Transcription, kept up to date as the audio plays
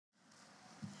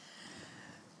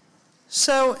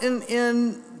So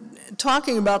in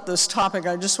talking about this topic,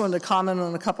 I just wanted to comment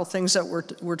on a couple things that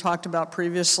were talked about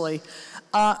previously.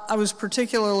 I was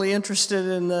particularly interested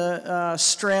in the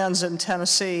strands in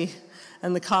Tennessee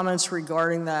and the comments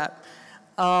regarding that.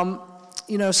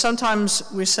 You know, sometimes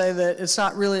we say that it's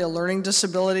not really a learning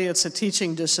disability, it's a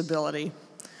teaching disability.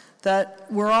 That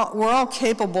we're all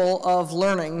capable of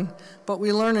learning, but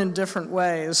we learn in different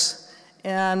ways.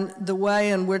 And the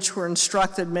way in which we're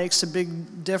instructed makes a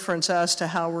big difference as to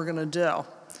how we're going to do.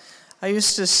 I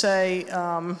used to say,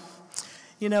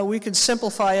 you know, we could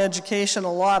simplify education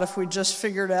a lot if we just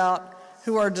figured out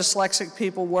who our dyslexic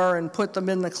people were and put them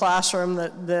in the classroom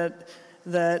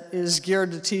that is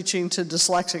geared to teaching to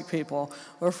dyslexic people.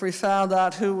 Or if we found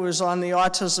out who was on the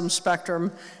autism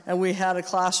spectrum and we had a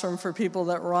classroom for people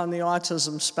that were on the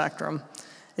autism spectrum.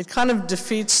 It kind of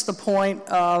defeats the point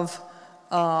of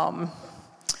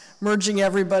merging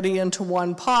everybody into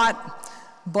one pot.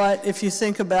 But if you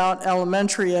think about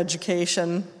elementary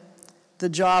education, the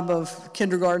job of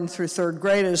kindergarten through third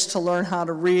grade is to learn how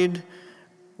to read,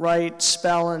 write,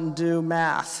 spell, and do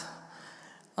math.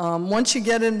 Once you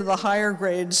get into the higher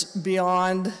grades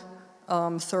beyond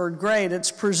third grade,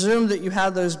 it's presumed that you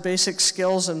have those basic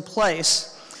skills in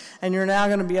place, and you're now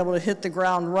going to be able to hit the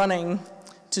ground running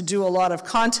to do a lot of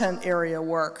content area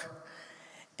work.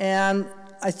 And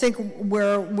I think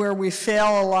where we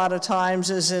fail a lot of times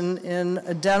is in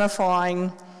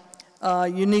identifying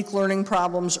unique learning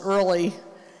problems early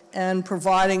and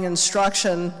providing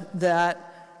instruction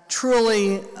that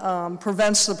truly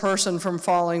prevents the person from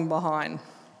falling behind.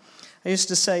 I used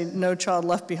to say No Child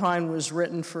Left Behind was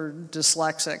written for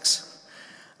dyslexics.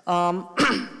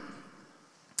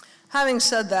 Having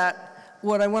said that,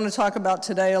 what I want to talk about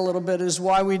today a little bit is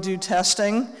why we do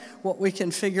testing, what we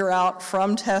can figure out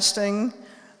from testing,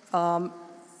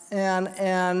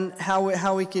 and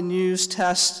how we can use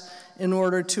tests in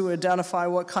order to identify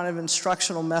what kind of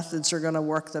instructional methods are going to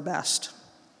work the best.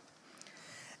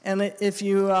 And if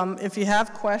you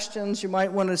have questions, you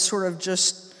might want to sort of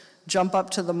just jump up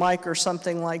to the mic or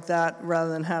something like that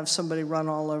rather than have somebody run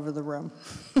all over the room.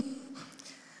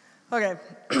 Okay,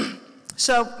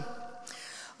 so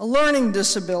a learning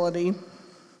disability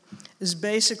is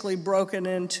basically broken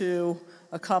into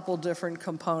a couple different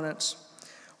components.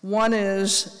 One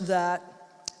is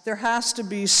that there has to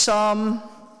be some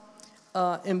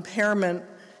impairment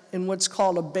in what's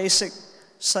called a basic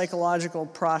psychological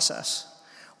process.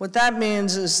 What that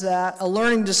means is that a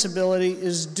learning disability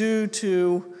is due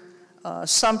to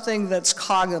something that's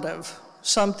cognitive,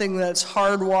 something that's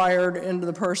hardwired into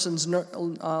the person's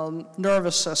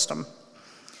nervous system.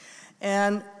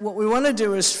 And what we want to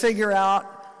do is figure out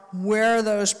where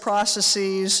those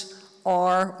processes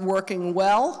are working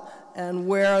well and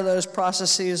where those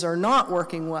processes are not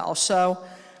working well. So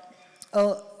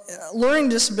learning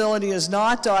disability is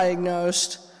not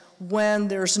diagnosed when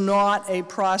there's not a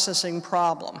processing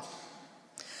problem.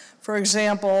 For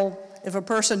example, if a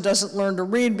person doesn't learn to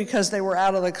read because they were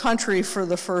out of the country for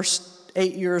the first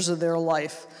 8 years of their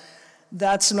life,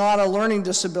 that's not a learning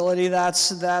disability,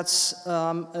 that's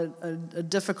a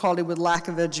difficulty with lack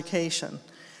of education.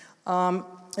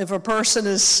 If a person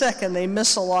is sick and they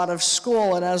miss a lot of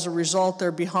school and as a result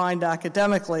they're behind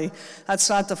academically, that's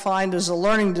not defined as a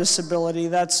learning disability,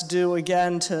 that's due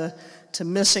again to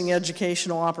missing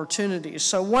educational opportunities.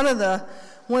 So one of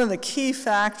the key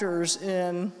factors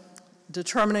in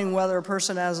determining whether a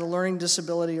person has a learning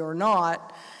disability or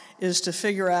not is to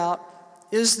figure out,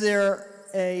 is there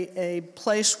a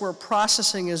place where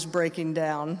processing is breaking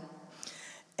down,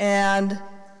 and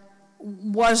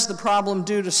was the problem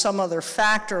due to some other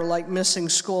factor like missing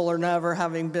school or never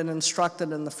having been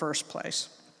instructed in the first place?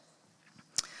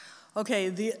 Okay,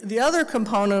 the other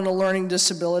component of learning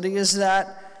disability is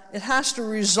that it has to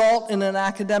result in an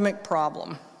academic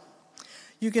problem.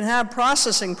 You can have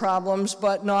processing problems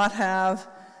but not have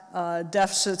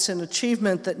deficits in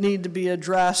achievement that need to be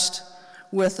addressed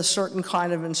with a certain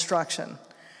kind of instruction.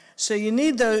 So you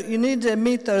need to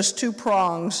meet those two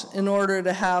prongs in order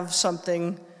to have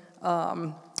something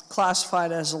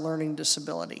classified as a learning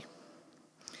disability.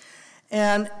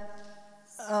 And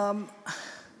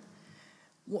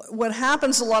what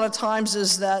happens a lot of times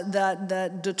is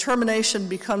that determination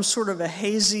becomes sort of a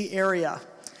hazy area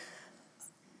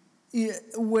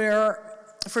where,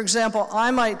 for example,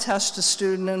 I might test a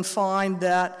student and find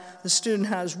that the student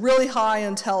has really high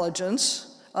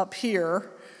intelligence up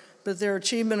here, but their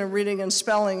achievement in reading and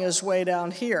spelling is way down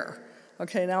here.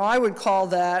 Okay, now I would call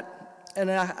that an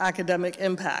academic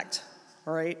impact,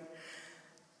 all right?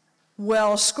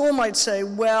 Well, a school might say,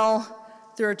 well,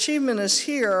 their achievement is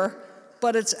here,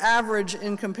 but it's average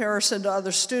in comparison to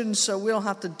other students, so we don't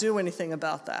have to do anything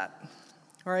about that,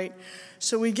 all right?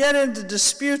 So we get into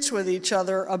disputes with each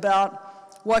other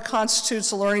about what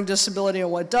constitutes a learning disability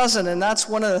and what doesn't, and that's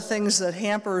one of the things that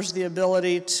hampers the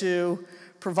ability to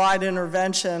provide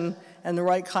intervention and the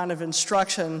right kind of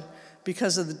instruction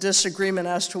because of the disagreement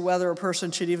as to whether a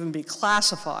person should even be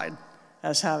classified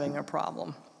as having a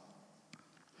problem.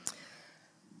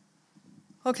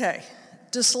 Okay,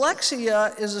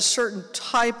 dyslexia is a certain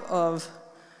type of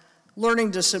learning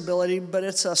disability, but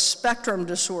it's a spectrum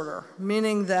disorder,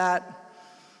 meaning that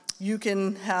you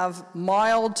can have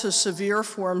mild to severe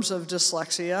forms of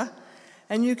dyslexia,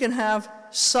 and you can have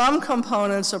some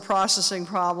components of processing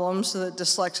problems that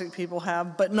dyslexic people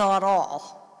have, but not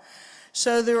all.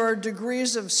 So there are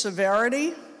degrees of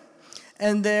severity,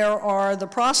 and there are the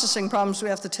processing problems we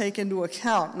have to take into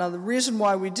account. Now, the reason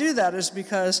why we do that is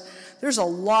because there's a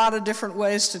lot of different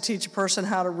ways to teach a person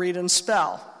how to read and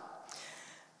spell.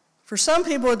 For some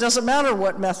people, it doesn't matter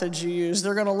what methods you use,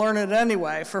 they're gonna learn it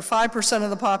anyway. For 5% of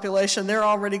the population, they're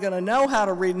already gonna know how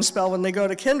to read and spell when they go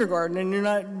to kindergarten, and you're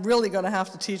not really gonna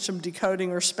have to teach them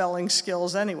decoding or spelling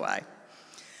skills anyway.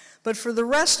 But for the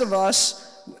rest of us,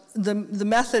 the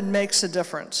method makes a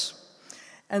difference.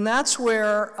 And that's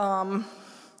where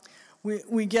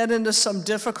we get into some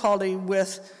difficulty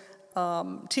with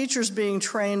teachers being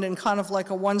trained in kind of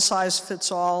like a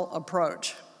one-size-fits-all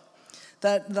approach.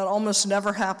 That almost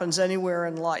never happens anywhere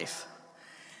in life.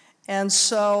 And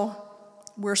so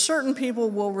where certain people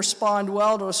will respond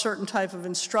well to a certain type of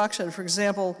instruction, for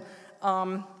example,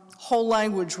 whole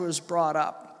language was brought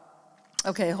up.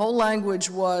 Okay, whole language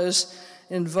was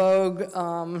in vogue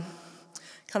kind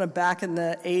of back in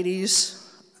the 80s,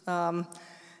 a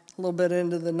little bit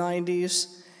into the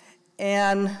 90s.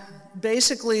 And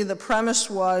basically the premise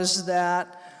was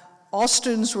that all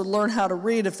students would learn how to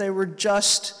read if they were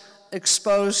just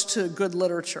exposed to good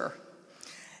literature.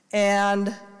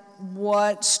 And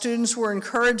what students were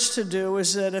encouraged to do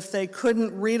is that if they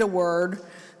couldn't read a word,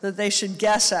 that they should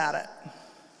guess at it,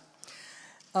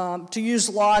 to use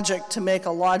logic to make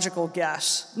a logical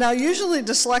guess. Now, usually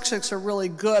dyslexics are really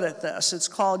good at this. It's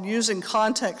called using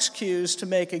context cues to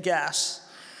make a guess.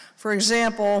 For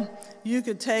example, you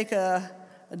could take a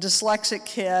dyslexic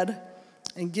kid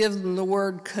and give them the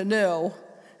word canoe,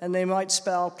 and they might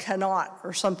spell cannot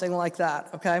or something like that,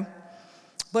 okay?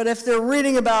 But if they're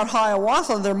reading about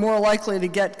Hiawatha, they're more likely to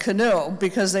get canoe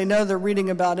because they know they're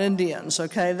reading about Indians,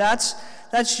 okay?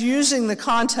 That's using the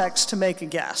context to make a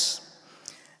guess.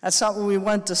 That's not what we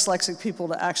want dyslexic people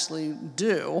to actually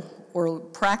do or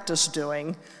practice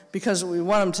doing, because what we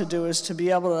want them to do is to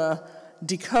be able to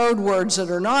decode words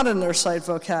that are not in their sight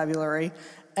vocabulary,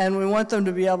 and we want them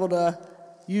to be able to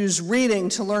use reading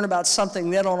to learn about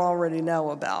something they don't already know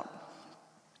about.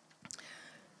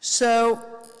 So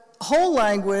whole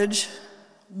language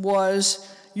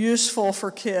was useful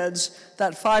for kids,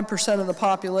 that 5% of the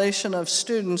population of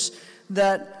students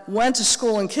that went to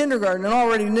school in kindergarten and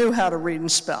already knew how to read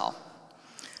and spell.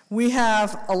 We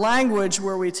have a language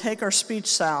where we take our speech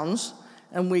sounds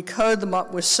and we code them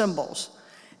up with symbols.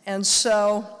 And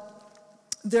so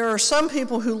there are some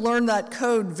people who learn that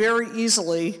code very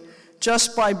easily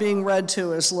just by being read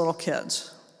to as little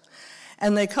kids.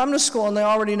 And they come to school and they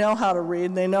already know how to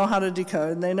read, they know how to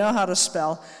decode, and they know how to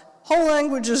spell. Whole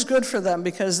language is good for them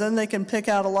because then they can pick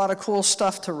out a lot of cool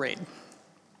stuff to read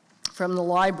from the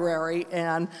library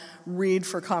and read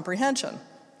for comprehension.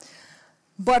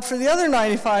 But for the other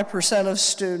 95% of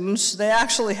students, they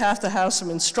actually have to have some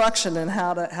instruction in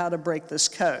how to break this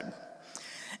code.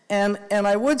 And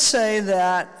I would say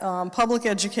that public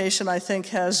education, I think,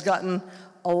 has gotten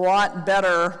a lot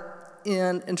better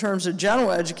in terms of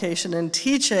general education in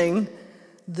teaching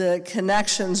the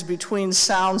connections between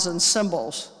sounds and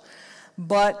symbols.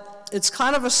 But it's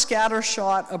kind of a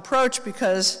scattershot approach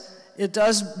because it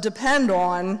does depend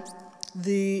on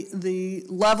the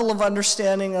level of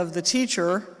understanding of the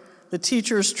teacher, the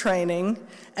teacher's training,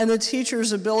 and the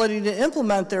teacher's ability to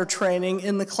implement their training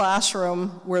in the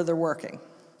classroom where they're working.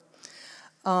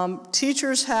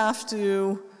 Teachers have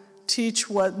to teach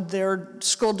what their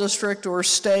school district or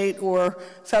state or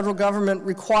federal government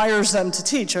requires them to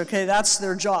teach, okay? That's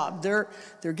their job. They're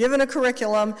given a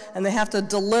curriculum and they have to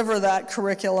deliver that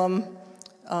curriculum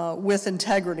with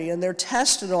integrity, and they're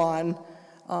tested on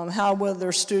how well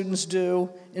their students do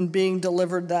in being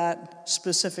delivered that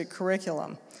specific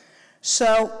curriculum.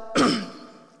 So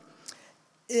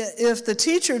if the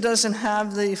teacher doesn't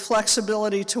have the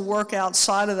flexibility to work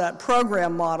outside of that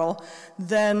program model,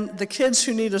 then the kids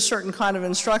who need a certain kind of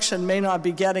instruction may not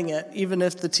be getting it, even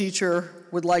if the teacher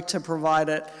would like to provide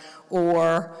it,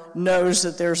 or knows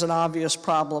that there's an obvious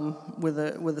problem with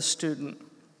a student.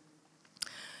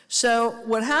 So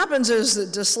what happens is that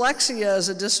dyslexia as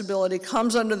a disability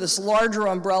comes under this larger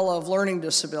umbrella of learning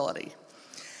disability.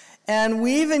 And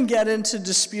we even get into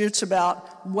disputes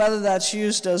about whether that's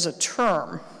used as a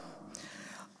term.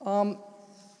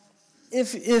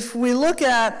 If we look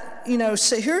at,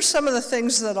 so here's some of the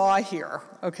things that I hear,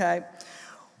 okay?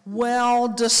 Well,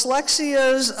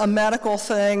 dyslexia is a medical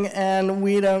thing and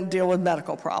we don't deal with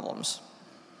medical problems.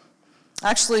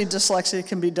 Actually, dyslexia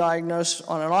can be diagnosed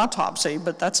on an autopsy,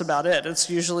 but that's about it. It's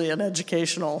usually an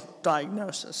educational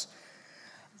diagnosis.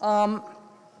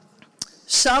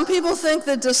 Some people think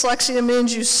that dyslexia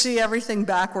means you see everything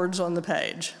backwards on the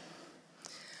page.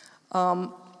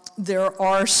 There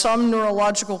are some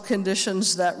neurological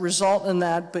conditions that result in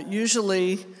that, but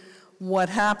usually what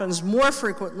happens more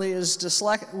frequently is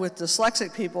with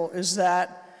dyslexic people is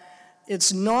that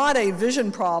it's not a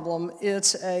vision problem,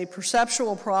 it's a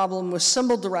perceptual problem with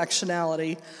symbol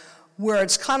directionality where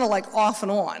it's kind of like off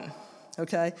and on,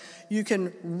 okay? You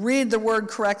can read the word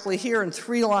correctly here and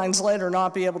 3 lines later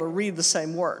not be able to read the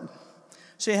same word.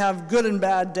 So you have good and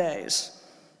bad days.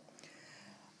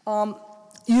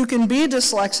 You can be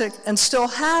dyslexic and still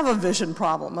have a vision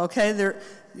problem, okay?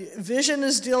 Vision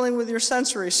is dealing with your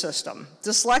sensory system.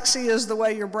 Dyslexia is the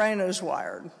way your brain is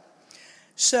wired.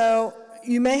 So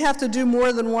you may have to do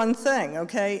more than one thing,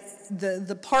 okay?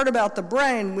 The part about the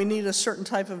brain, we need a certain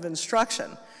type of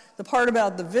instruction. The part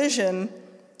about the vision,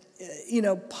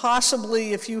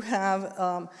 possibly if you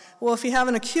have, if you have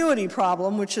an acuity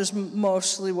problem, which is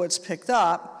mostly what's picked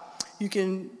up, you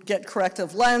can get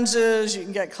corrective lenses, you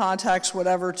can get contacts,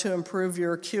 whatever, to improve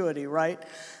your acuity, right?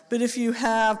 But if you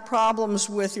have problems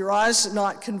with your eyes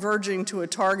not converging to a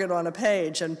target on a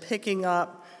page and picking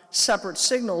up separate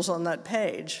signals on that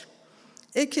page,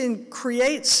 it can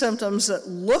create symptoms that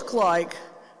look like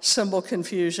symbol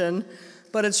confusion,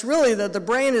 but it's really that the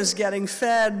brain is getting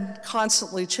fed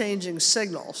constantly changing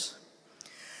signals.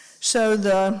 So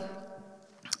the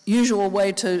usual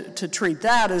way to treat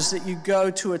that is that you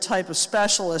go to a type of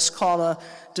specialist called a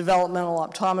developmental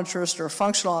optometrist or a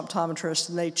functional optometrist,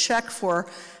 and they check for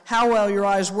how well your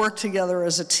eyes work together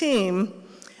as a team,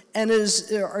 and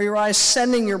are your eyes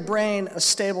sending your brain a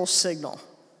stable signal?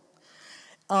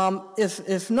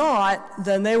 If not,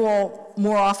 then they will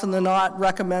more often than not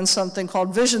recommend something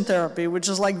called vision therapy, which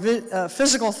is like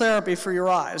physical therapy for your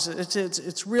eyes.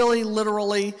 It's really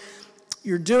literally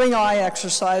you're doing eye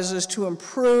exercises to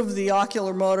improve the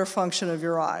ocular motor function of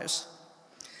your eyes.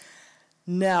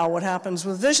 Now, what happens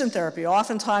with vision therapy?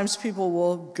 Oftentimes people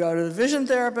will go to the vision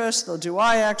therapist, they'll do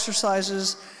eye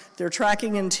exercises, their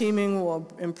tracking and teaming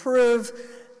will improve,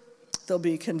 they'll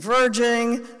be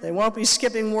converging, they won't be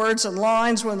skipping words and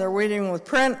lines when they're reading with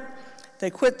print,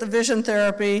 they quit the vision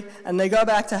therapy, and they go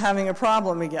back to having a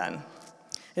problem again.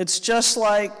 It's just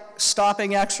like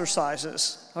stopping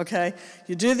exercises, okay?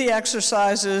 You do the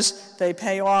exercises, they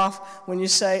pay off. When you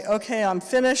say, okay, I'm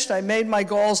finished, I made my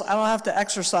goals, I don't have to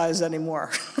exercise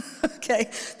anymore, okay?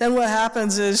 Then what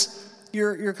happens is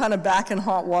you're kind of back in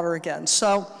hot water again.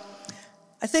 So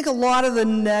I think a lot of the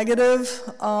negative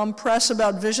press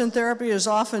about vision therapy is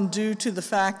often due to the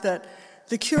fact that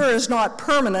the cure is not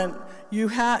permanent. You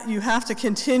have to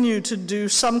continue to do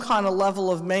some kind of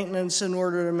level of maintenance in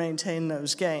order to maintain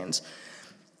those gains.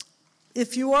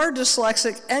 If you are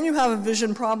dyslexic and you have a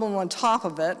vision problem on top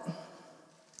of it,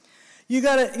 you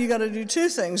gotta do 2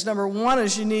 things. Number 1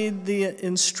 is you need the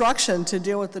instruction to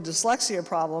deal with the dyslexia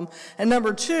problem, and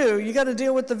number 2, you gotta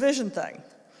deal with the vision thing.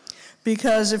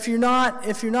 Because if you're not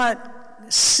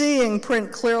seeing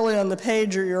print clearly on the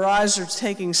page, or your eyes are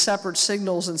taking separate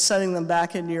signals and sending them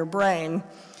back into your brain,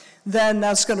 then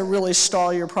that's going to really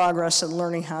stall your progress in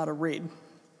learning how to read.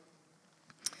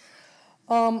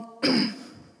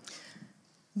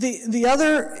 The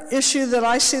other issue that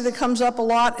I see that comes up a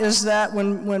lot is that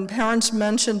when parents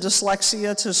mention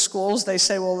dyslexia to schools, they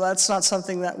say, well, that's not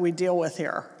something that we deal with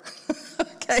here.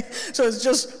 Okay, so it's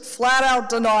just flat out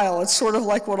denial. It's sort of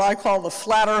like what I call the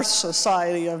Flat Earth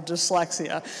Society of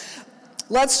Dyslexia.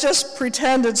 Let's just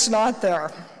pretend it's not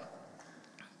there.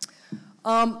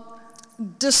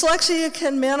 Dyslexia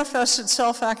can manifest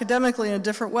itself academically in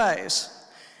different ways.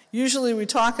 Usually we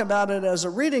talk about it as a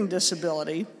reading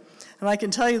disability, and I can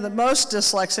tell you that most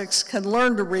dyslexics can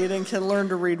learn to read and can learn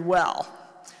to read well.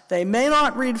 They may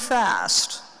not read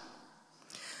fast.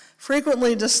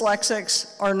 Frequently,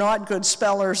 dyslexics are not good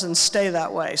spellers and stay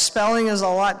that way. Spelling is a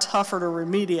lot tougher to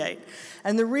remediate.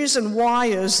 And the reason why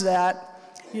is that,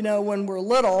 when we're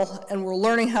little and we're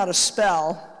learning how to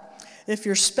spell, if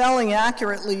you're spelling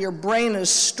accurately, your brain is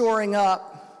storing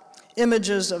up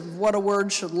images of what a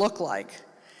word should look like.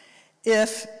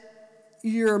 If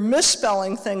you're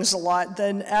misspelling things a lot,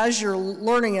 then as you're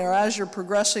learning or as you're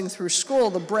progressing through school,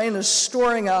 the brain is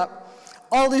storing up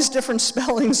all these different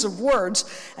spellings of words,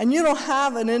 and you don't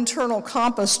have an internal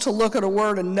compass to look at a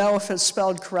word and know if it's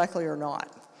spelled correctly or not.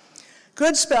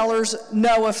 Good spellers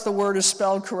know if the word is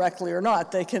spelled correctly or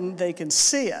not. They can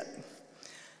see it.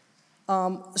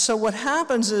 So what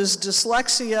happens is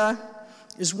dyslexia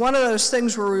is one of those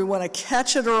things where we want to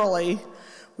catch it early,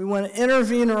 we want to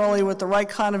intervene early with the right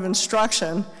kind of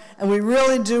instruction, and we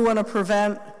really do want to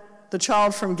prevent the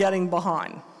child from getting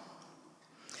behind.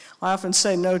 I often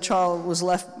say no child was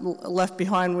left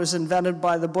behind was invented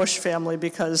by the Bush family,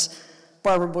 because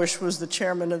Barbara Bush was the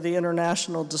chairman of the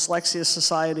International Dyslexia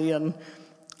Society, and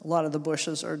a lot of the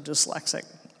Bushes are dyslexic.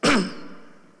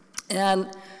 And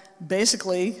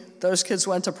basically, those kids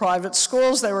went to private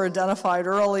schools, they were identified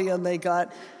early, and they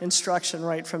got instruction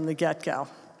right from the get-go.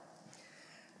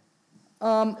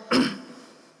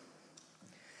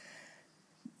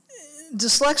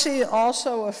 Dyslexia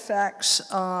also affects,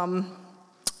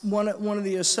 one of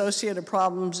the associated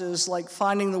problems is like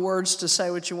finding the words to say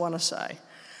what you want to say.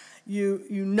 You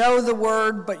know the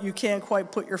word, but you can't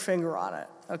quite put your finger on it,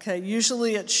 okay?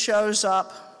 Usually it shows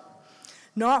up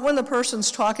not when the person's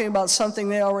talking about something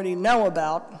they already know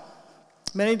about.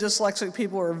 Many dyslexic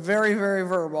people are very, very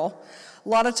verbal. A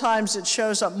lot of times it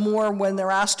shows up more when they're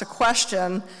asked a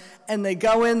question and they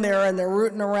go in there and they're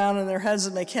rooting around in their heads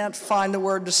and they can't find the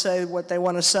word to say what they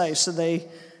want to say, so they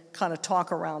kind of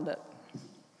talk around it.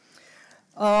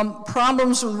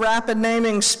 Problems with rapid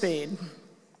naming speed.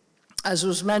 As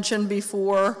was mentioned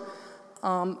before,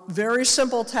 very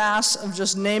simple tasks of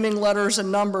just naming letters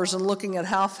and numbers and looking at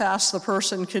how fast the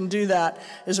person can do that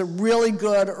is a really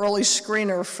good early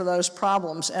screener for those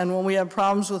problems. And when we have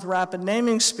problems with rapid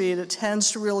naming speed, it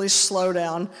tends to really slow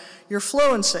down your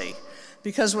fluency.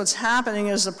 Because what's happening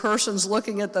is the person's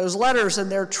looking at those letters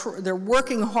and they're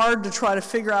working hard to try to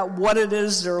figure out what it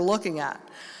is they're looking at.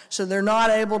 So they're not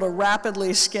able to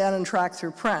rapidly scan and track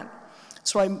through print.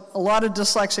 That's why a lot of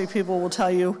dyslexic people will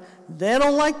tell you they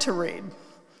don't like to read.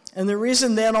 And the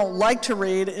reason they don't like to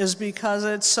read is because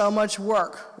it's so much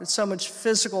work. It's so much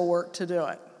physical work to do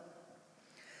it.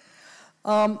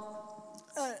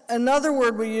 Another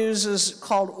word we use is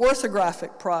called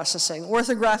orthographic processing.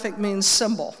 Orthographic means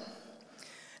symbol.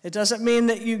 It doesn't mean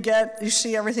that you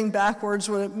see everything backwards.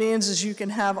 What it means is you can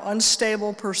have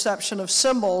unstable perception of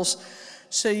symbols,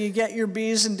 so you get your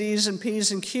B's and D's and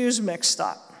P's and Q's mixed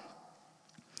up.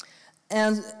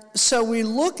 And so we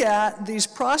look at these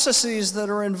processes that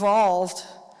are involved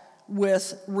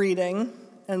with reading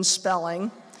and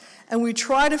spelling, and we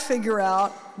try to figure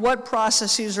out what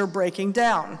processes are breaking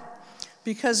down.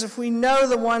 Because if we know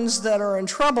the ones that are in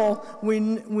trouble, we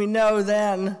know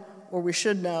then, or we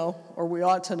should know, or we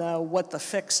ought to know what the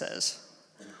fix is.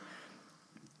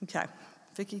 Okay,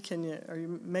 Vicki, are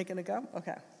you making a go?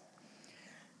 Okay.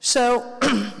 So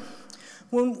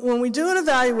when we do an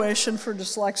evaluation for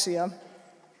dyslexia,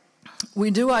 we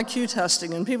do IQ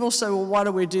testing, and people say, well, why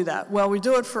do we do that? Well, we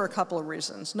do it for a couple of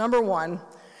reasons. Number one,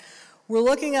 we're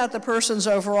looking at the person's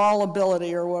overall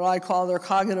ability, or what I call their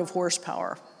cognitive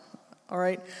horsepower, all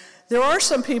right? There are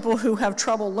some people who have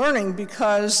trouble learning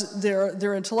because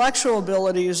their intellectual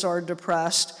abilities are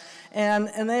depressed, and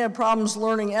they have problems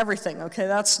learning everything, okay?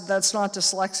 That's not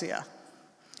dyslexia.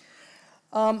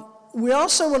 We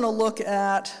also want to look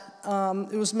at,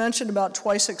 it was mentioned about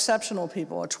twice exceptional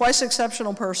people. A twice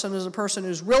exceptional person is a person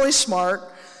who's really smart,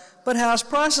 but has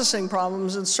processing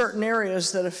problems in certain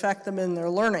areas that affect them in their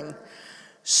learning.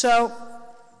 So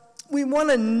we want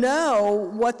to know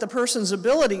what the person's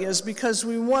ability is because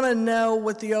we want to know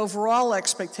what the overall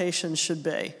expectations should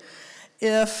be.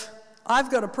 If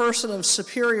I've got a person of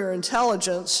superior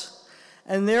intelligence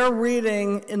and they're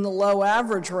reading in the low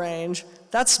average range,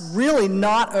 that's really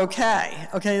not okay,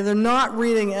 okay? They're not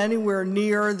reading anywhere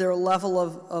near their level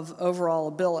of overall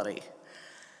ability.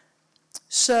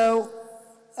 So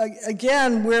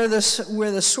again, where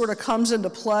this sort of comes into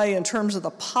play in terms of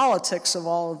the politics of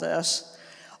all of this,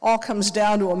 all comes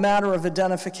down to a matter of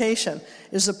identification.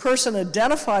 Is the person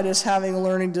identified as having a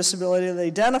learning disability, or they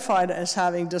identified as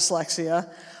having dyslexia?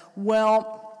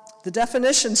 Well, the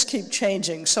definitions keep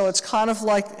changing, so it's kind of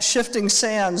like shifting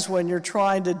sands when you're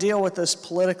trying to deal with this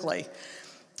politically.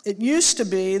 It used to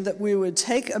be that we would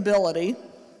take ability,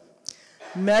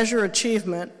 measure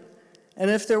achievement, and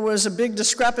if there was a big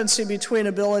discrepancy between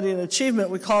ability and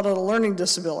achievement, we called it a learning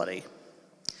disability.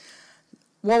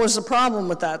 What was the problem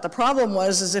with that? The problem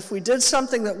was if we did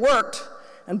something that worked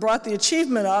and brought the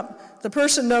achievement up, the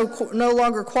person no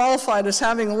longer qualified as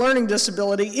having a learning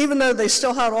disability, even though they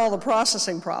still had all the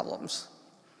processing problems.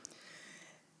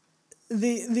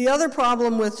 The other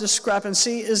problem with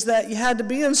discrepancy is that you had to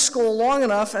be in school long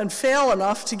enough and fail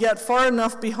enough to get far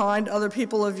enough behind other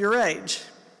people of your age.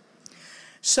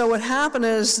 So what happened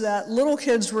is that little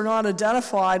kids were not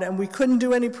identified and we couldn't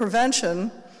do any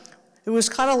prevention. It was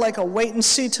kind of like a wait and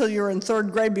see till you're in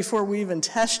 3rd grade before we even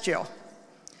test you.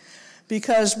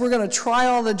 Because we're going to try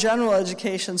all the general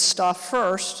education stuff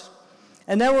first,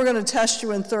 and then we're going to test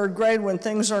you in 3rd grade when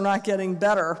things are not getting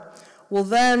better. Well,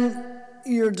 then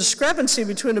your discrepancy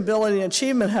between ability and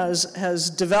achievement has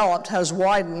developed, has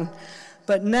widened,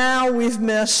 but now we've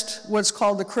missed what's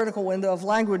called the critical window of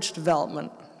language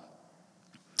development.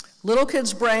 Little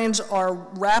kids' brains are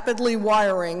rapidly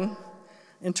wiring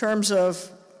in terms of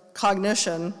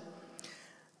cognition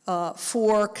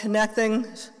for connecting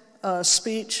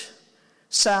speech,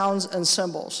 sounds, and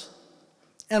symbols,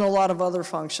 and a lot of other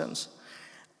functions.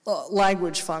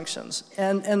 Language functions.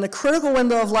 And the critical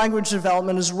window of language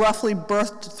development is roughly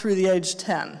birthed through the age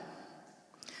 10.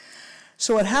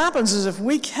 So what happens is if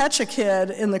we catch a kid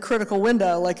in the critical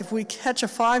window, like if we catch a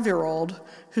 5-year-old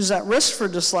who's at risk for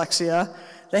dyslexia,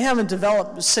 they haven't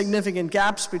developed significant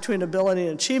gaps between ability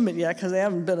and achievement yet because they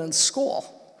haven't been in school.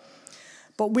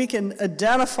 But we can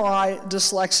identify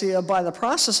dyslexia by the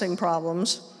processing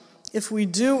problems. If we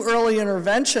do early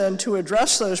intervention to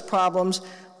address those problems,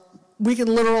 we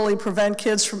can literally prevent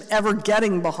kids from ever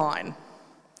getting behind.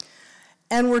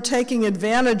 And we're taking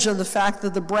advantage of the fact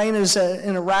that the brain is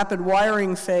in a rapid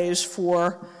wiring phase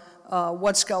for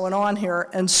what's going on here.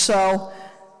 And so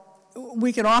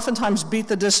we can oftentimes beat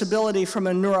the disability from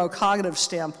a neurocognitive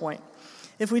standpoint.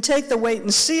 If we take the wait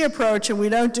and see approach and we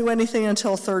don't do anything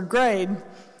until 3rd grade,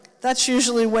 that's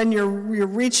usually when you're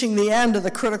reaching the end of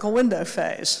the critical window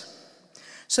phase.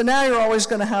 So now you're always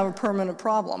going to have a permanent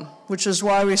problem, which is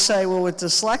why we say, well, with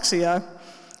dyslexia,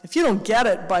 if you don't get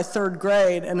it by 3rd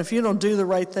grade, and if you don't do the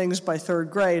right things by 3rd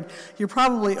grade, you're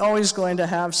probably always going to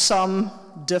have some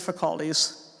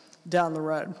difficulties down the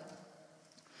road.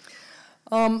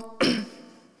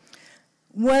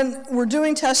 When we're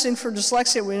doing testing for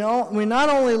dyslexia, we not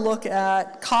only look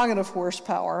at cognitive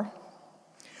horsepower,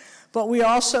 but we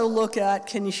also look at,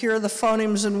 can you hear the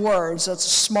phonemes in words? That's the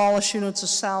smallest units of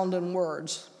sound in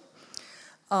words.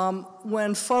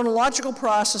 When phonological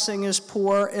processing is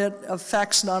poor, it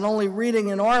affects not only reading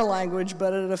in our language,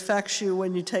 but it affects you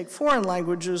when you take foreign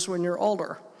languages when you're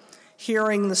older,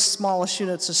 hearing the smallest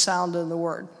units of sound in the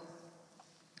word.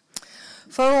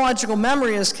 Phonological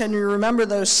memory is, can you remember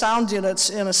those sound units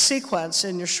in a sequence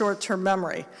in your short-term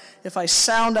memory? If I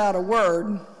sound out a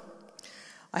word,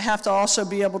 I have to also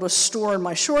be able to store in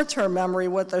my short-term memory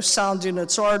what those sound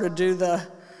units are to do the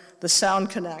sound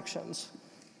connections.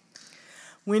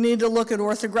 We need to look at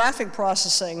orthographic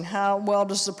processing. How well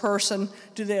does the person,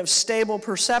 do they have stable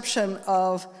perception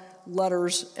of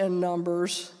letters and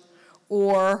numbers,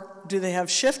 or do they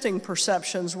have shifting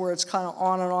perceptions where it's kind of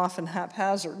on and off and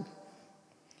haphazard?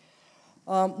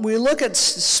 We look at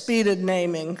speeded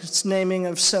naming, it's naming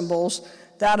of symbols.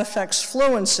 That affects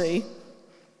fluency.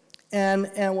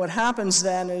 And what happens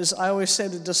then is, I always say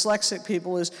to dyslexic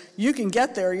people is, you can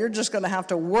get there, you're just going to have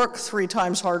to work 3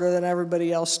 times harder than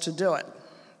everybody else to do it.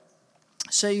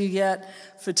 So you get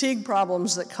fatigue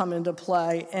problems that come into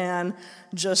play and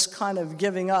just kind of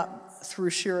giving up through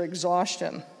sheer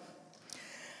exhaustion.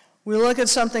 We look at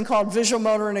something called visual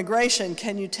motor integration.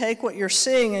 Can you take what you're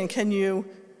seeing and can you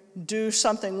do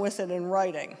something with it in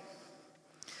writing?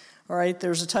 All right,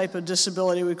 there's a type of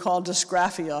disability we call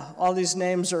dysgraphia. All these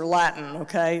names are Latin,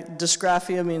 okay?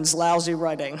 Dysgraphia means lousy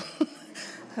writing,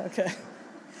 okay?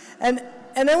 And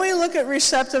then we look at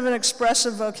receptive and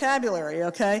expressive vocabulary,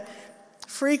 okay?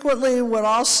 Frequently, what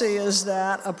I'll see is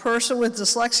that a person with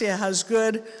dyslexia has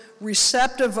good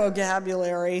receptive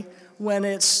vocabulary when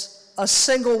it's a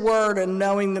single word and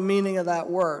knowing the meaning of that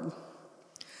word.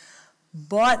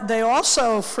 But they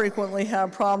also frequently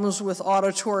have problems with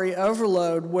auditory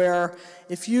overload, where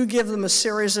if you give them a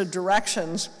series of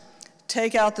directions,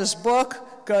 take out this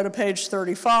book, go to page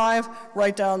 35,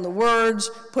 write down the words,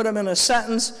 put them in a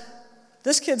sentence,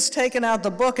 this kid's taken out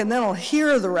the book and then he'll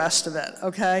hear the rest of it,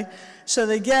 okay? So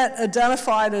they get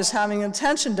identified as having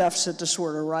attention deficit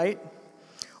disorder, right?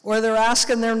 Or they're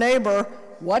asking their neighbor,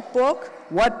 what book,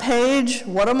 what page,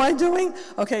 what am I doing?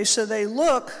 Okay, so they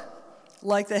look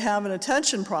like they have an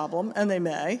attention problem, and they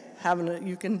may have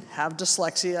you can have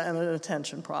dyslexia and an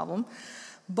attention problem,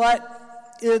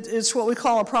 but it's what we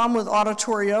call a problem with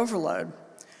auditory overload.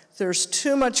 There's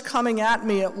too much coming at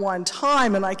me at one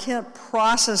time, and I can't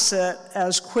process it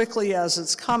as quickly as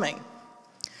it's coming.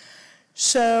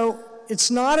 So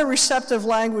it's not a receptive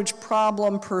language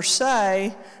problem per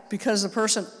se because the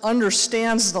person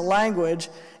understands the language.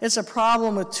 It's a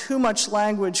problem with too much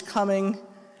language coming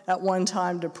at one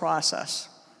time to process.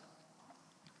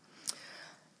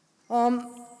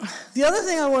 The other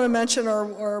thing I want to mention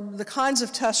are the kinds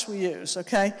of tests we use,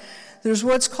 okay? There's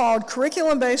what's called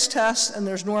curriculum-based tests and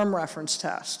there's norm reference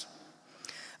tests.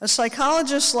 A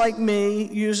psychologist like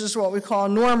me uses what we call a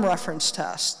norm reference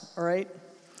test, all right?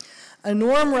 A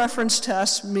norm reference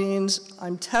test means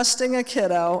I'm testing a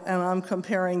kiddo and I'm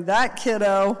comparing that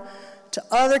kiddo to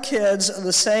other kids of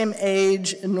the same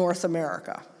age in North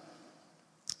America,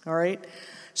 all right?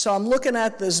 So I'm looking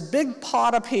at this big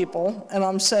pot of people and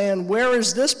I'm saying, where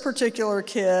is this particular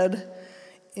kid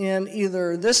in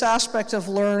either this aspect of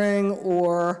learning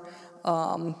or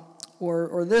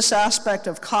this aspect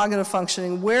of cognitive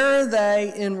functioning? Where are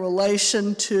they in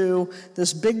relation to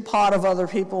this big pot of other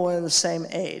people in the same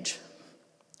age?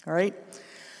 All right?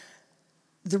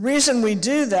 The reason we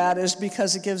do that is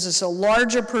because it gives us a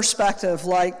larger perspective,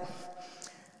 like,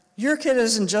 your kid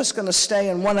isn't just going to stay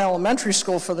in one elementary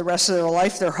school for the rest of their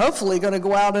life. They're hopefully going to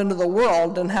go out into the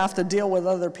world and have to deal with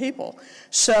other people.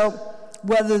 So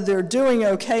whether they're doing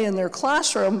okay in their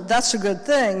classroom, that's a good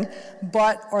thing,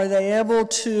 but are they able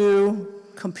to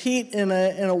compete in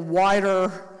a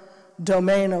wider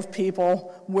domain of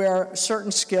people where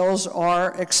certain skills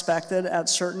are expected at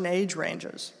certain age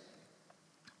ranges?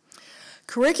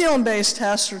 Curriculum-based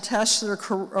tests are tests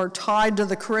that are tied to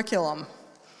the curriculum.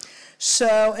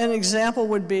 So an example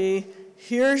would be,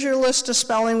 here's your list of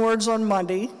spelling words on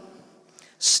Monday,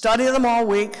 study them all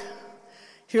week,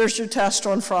 here's your test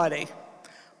on Friday.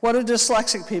 What do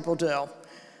dyslexic people do?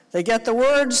 They get the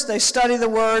words, they study the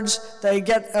words, they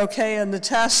get okay in the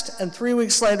test, and 3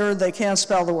 weeks later they can't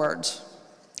spell the words,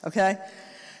 okay?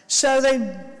 So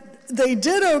they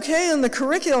did okay in the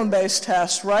curriculum-based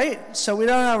test, right? So we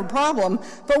don't have a problem,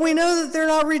 but we know that they're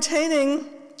not retaining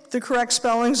the correct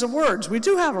spellings of words. We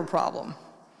do have a problem.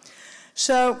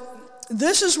 So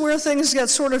this is where things get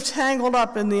sort of tangled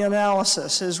up in the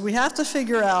analysis, is we have to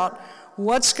figure out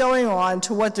what's going on,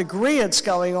 to what degree it's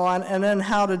going on, and then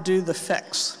how to do the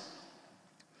fix.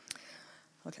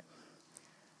 Okay.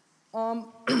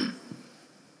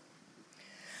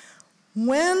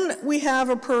 When we have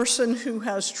a person who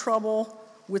has trouble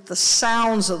with the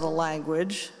sounds of the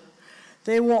language,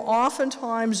 they will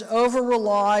oftentimes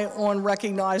over-rely on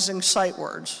recognizing sight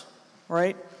words,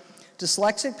 right?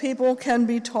 Dyslexic people can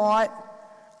be taught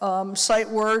sight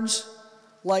words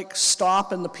like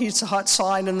stop and the Pizza Hut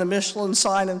sign and the Michelin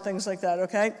sign and things like that,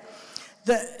 okay?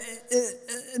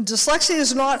 Dyslexia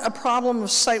is not a problem of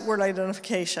sight word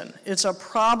identification. It's a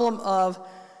problem of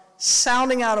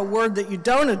sounding out a word that you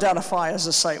don't identify as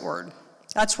a sight word.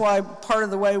 That's why part of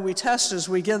the way we test is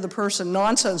we give the person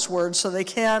nonsense words so they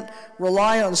can't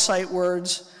rely on sight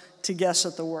words to guess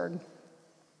at the word.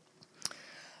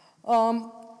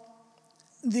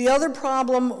 The other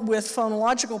problem with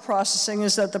phonological processing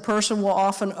is that the person will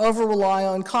often over-rely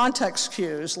on context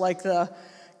cues, like the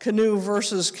canoe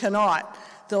versus cannot.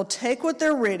 They'll take what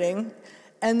they're reading,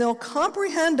 and they'll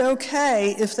comprehend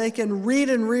okay if they can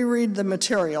read and reread the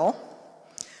material,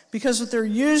 because what they're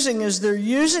using is they're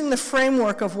using the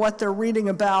framework of what they're reading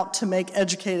about to make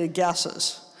educated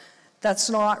guesses. That's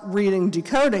not reading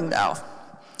decoding, though.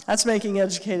 That's making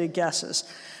educated guesses.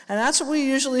 And that's what we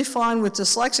usually find with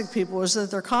dyslexic people, is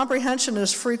that their comprehension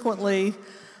is frequently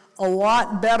a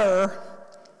lot better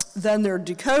than their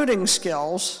decoding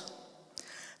skills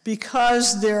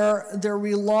because they're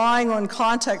relying on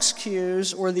context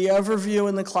cues or the overview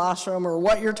in the classroom or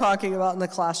what you're talking about in the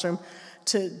classroom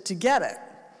to get it.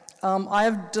 I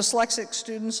have dyslexic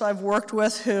students I've worked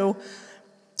with who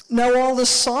know all the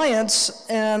science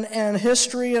and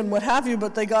history and what have you,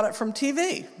 but they got it from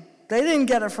TV. They didn't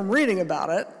get it from reading about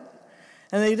it,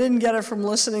 and they didn't get it from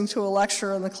listening to a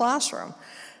lecture in the classroom.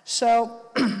 So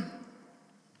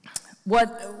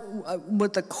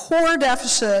what the core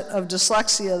deficit of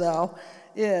dyslexia, though,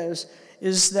 is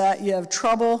that you have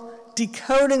trouble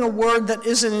decoding a word that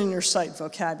isn't in your sight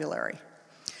vocabulary.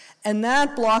 And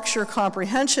that blocks your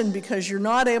comprehension because you're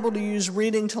not able to use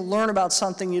reading to learn about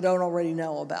something you don't already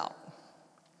know about.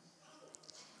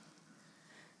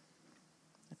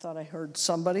 I thought I heard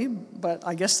somebody, but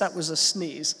I guess that was a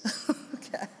sneeze.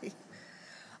 Okay.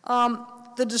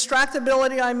 The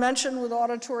distractibility I mentioned with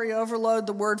auditory overload,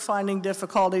 the word finding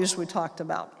difficulties we talked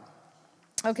about.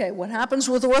 Okay, what happens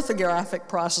with orthographic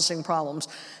processing problems?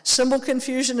 Symbol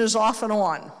confusion is off and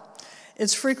on.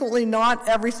 It's frequently not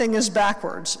everything is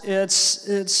backwards.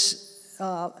 It's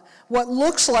what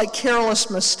looks like careless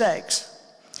mistakes.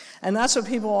 And that's what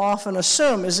people often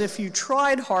assume, is if you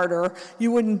tried harder,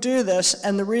 you wouldn't do this.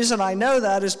 And the reason I know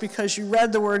that is because you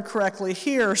read the word correctly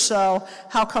here, so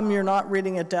how come you're not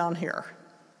reading it down here?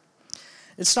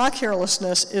 It's not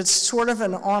carelessness, it's sort of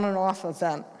an on and off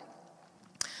event.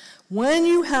 When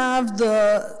you have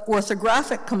the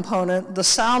orthographic component, the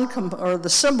sound or the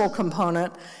symbol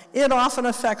component, it often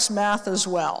affects math as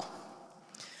well.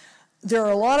 There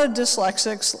are a lot of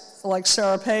dyslexics, like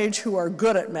Sarah Page, who are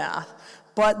good at math,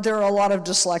 but there are a lot of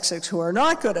dyslexics who are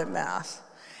not good at math.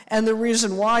 And the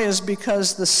reason why is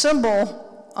because the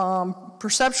symbol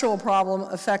perceptual problem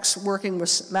affects working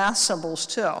with math symbols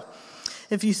too.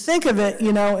 If you think of it,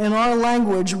 you know, in our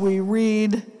language we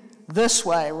read this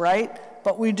way, right?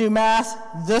 But we do math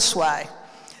this way.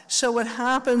 So what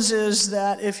happens is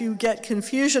that if you get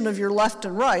confusion of your left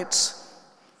and rights,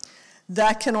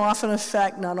 that can often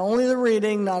affect not only the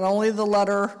reading, not only the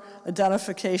letter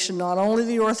identification, not only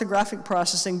the orthographic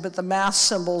processing, but the math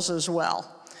symbols as well.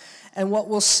 And what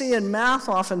we'll see in math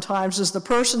oftentimes is the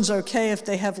person's okay if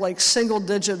they have like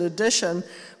single-digit addition,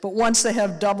 but once they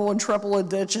have double and triple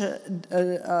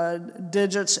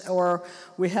digits, or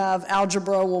we have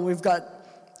algebra when we've got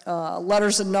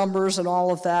letters and numbers and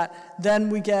all of that, then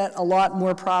we get a lot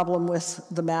more problem with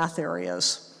the math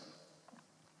areas.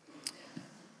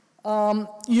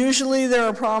 Usually there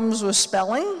are problems with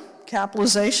spelling,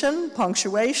 capitalization,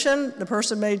 punctuation. The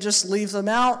person may just leave them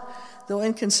out. They'll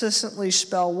inconsistently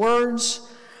spell words.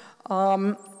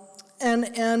 And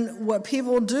what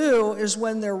people do is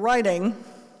when they're writing,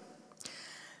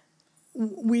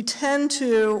 we tend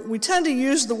to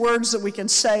use the words that we can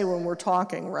say when we're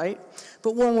talking, right?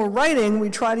 But when we're writing, we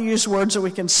try to use words that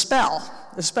we can spell,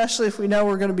 especially if we know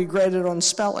we're going to be graded on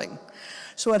spelling.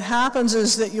 So what happens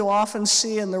is that you'll often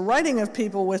see in the writing of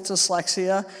people with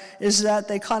dyslexia is that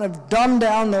they kind of dumb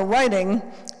down their writing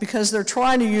because they're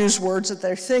trying to use words that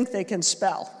they think they can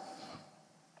spell.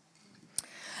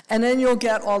 And then you'll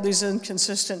get all these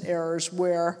inconsistent errors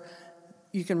where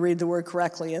you can read the word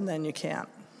correctly and then you can't.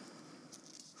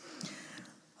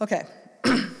 Okay.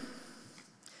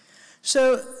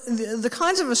 So the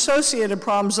kinds of associated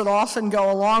problems that often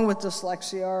go along with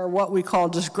dyslexia are what we call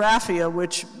dysgraphia,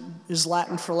 which is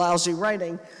Latin for lousy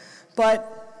writing.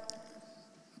 But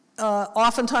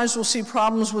oftentimes we'll see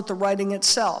problems with the writing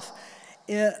itself.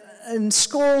 In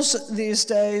schools these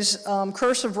days,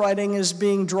 cursive writing is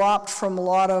being dropped from a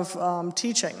lot of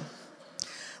teaching,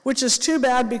 which is too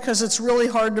bad because it's really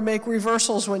hard to make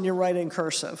reversals when you're writing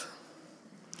cursive.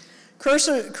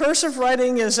 Cursive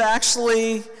writing is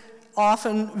actually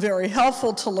often very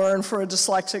helpful to learn for a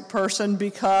dyslexic person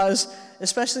because,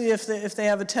 especially if they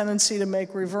have a tendency to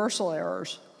make reversal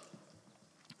errors.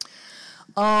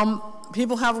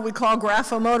 People have what we call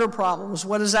graphomotor problems.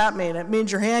 What does that mean? It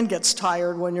means your hand gets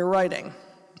tired when you're writing,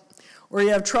 or you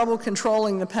have trouble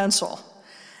controlling the pencil.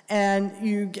 And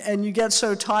you get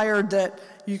so tired that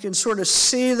you can sort of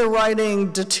see the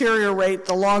writing deteriorate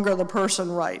the longer the person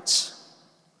writes.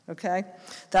 Okay?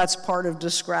 That's part of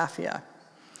dysgraphia.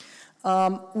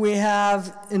 We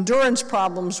have endurance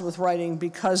problems with writing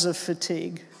because of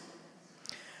fatigue.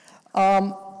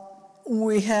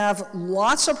 We have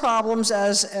lots of problems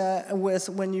with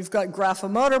when you've got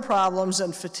graphomotor problems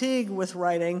and fatigue with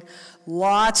writing,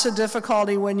 lots of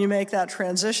difficulty when you make that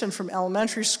transition from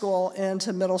elementary school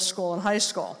into middle school and high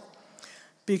school.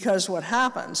 Because what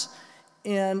happens,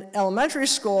 in elementary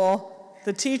school,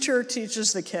 the teacher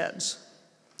teaches the kids.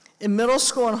 In middle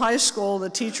school and high school, the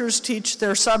teachers teach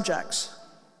their subjects.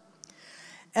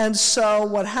 And so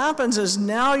what happens is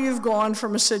now you've gone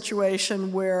from a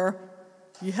situation where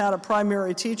you had a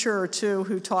primary teacher or two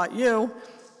who taught you,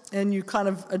 and you kind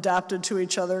of adapted to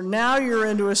each other. Now you're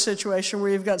into a situation where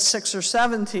you've got 6 or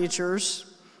 7 teachers,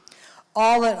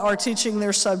 all that are teaching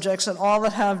their subjects and all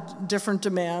that have different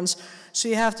demands. So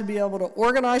you have to be able to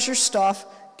organize your stuff,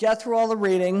 get through all the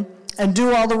reading, and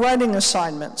do all the writing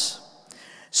assignments.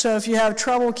 So if you have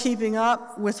trouble keeping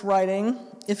up with writing,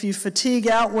 if you fatigue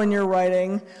out when you're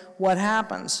writing, what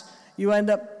happens? You end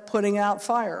up putting out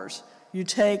fires. You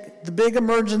take the big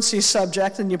emergency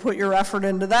subject and you put your effort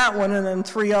into that one, and then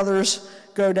 3 others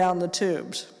go down the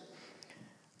tubes.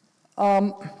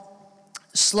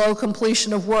 Slow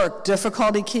completion of work,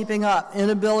 difficulty keeping up,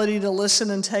 inability to listen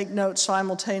and take notes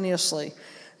simultaneously.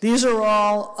 These are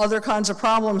all other kinds of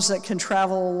problems that can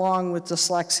travel along with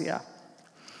dyslexia.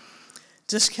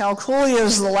 Dyscalculia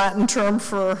is the Latin term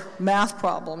for math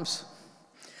problems.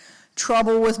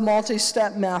 Trouble with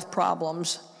multi-step math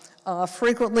problems.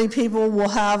 Frequently people will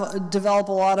develop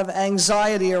a lot of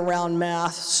anxiety around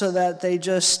math so that they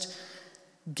just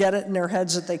get it in their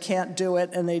heads that they can't do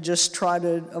it, and they just try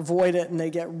to avoid it, and they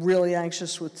get really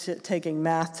anxious with taking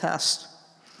math tests.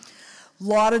 A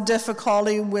lot of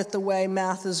difficulty with the way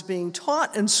math is being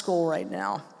taught in school right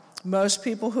now. Most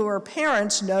people who are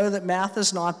parents know that math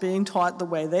is not being taught the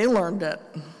way they learned it.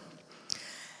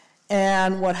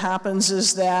 And what happens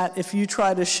is that if you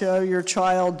try to show your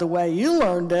child the way you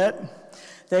learned it,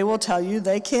 they will tell you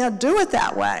they can't do it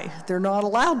that way. They're not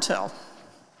allowed to.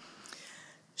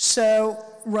 So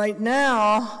right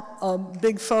now, a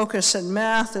big focus in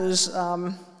math is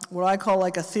what I call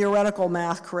like a theoretical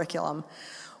math curriculum,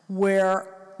 where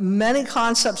many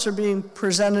concepts are being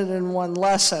presented in one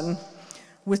lesson,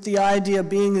 with the idea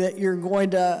being that you're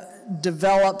going to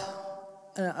develop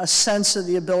a sense of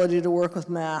the ability to work with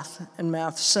math and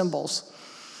math symbols.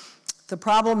 The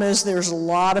problem is there's a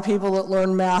lot of people that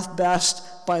learn math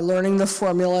best by learning the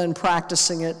formula and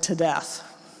practicing it to death.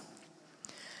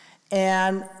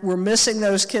 And we're missing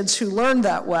those kids who learned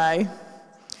that way.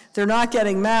 They're not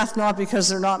getting math not because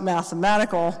they're not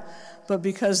mathematical, but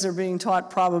because they're being taught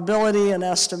probability and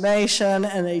estimation,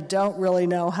 and they don't really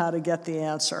know how to get the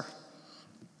answer.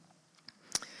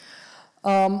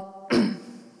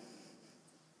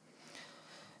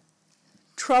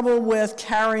 Trouble with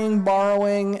carrying,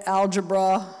 borrowing,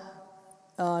 algebra,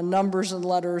 numbers and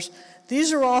letters.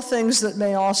 These are all things that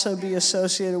may also be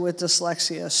associated with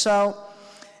dyslexia. So,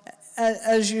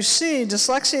 as you see,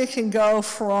 dyslexia can go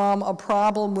from a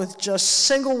problem with just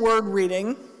single word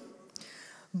reading,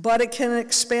 but it can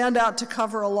expand out to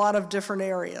cover a lot of different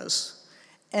areas.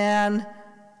 And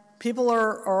people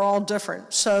are all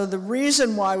different. So the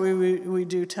reason why we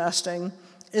do testing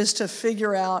is to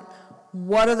figure out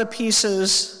what are the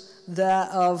pieces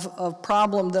of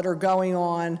problem that are going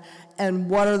on, and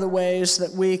what are the ways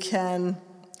that we can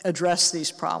address these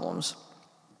problems.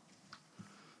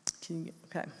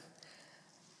 Okay.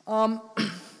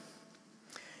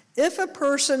 If a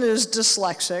person is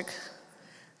dyslexic,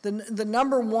 the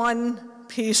number one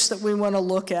piece that we want to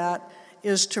look at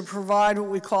is to provide what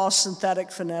we call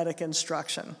synthetic phonetic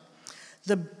instruction.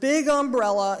 The big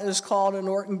umbrella is called a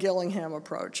Norton-Gillingham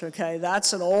approach, okay?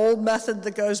 That's an old method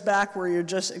that goes back where you're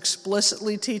just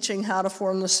explicitly teaching how to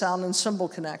form the sound and symbol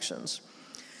connections.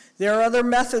 There are other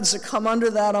methods that come under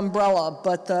that umbrella,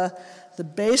 but the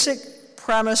basic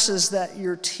premise is that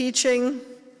you're teaching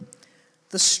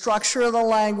the structure of the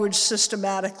language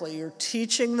systematically. You're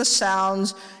teaching the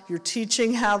sounds, you're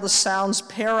teaching how the sounds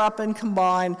pair up and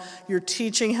combine, you're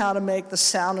teaching how to make the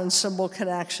sound and symbol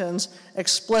connections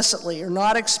explicitly. You're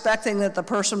not expecting that the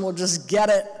person will just get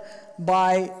it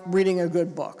by reading a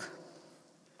good book.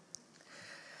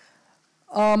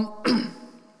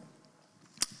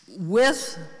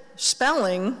 With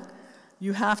spelling,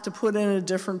 you have to put in a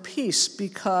different piece,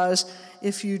 because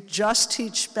if you just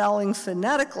teach spelling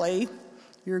phonetically,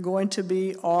 you're going to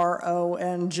be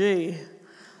R-O-N-G.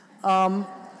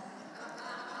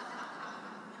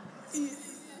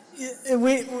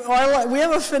 We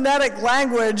have a phonetic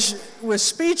language with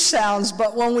speech sounds,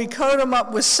 but when we code them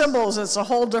up with symbols, it's a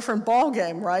whole different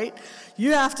ballgame, right?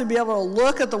 You have to be able to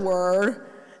look at the word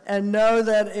and know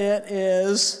that it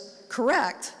is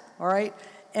correct, all right?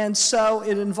 And so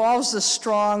it involves a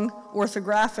strong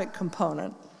orthographic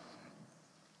component.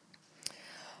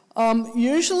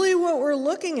 Usually what we're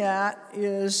looking at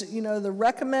is, the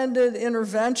recommended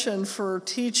intervention for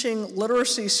teaching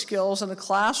literacy skills in a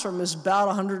classroom is about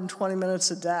 120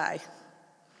 minutes a day.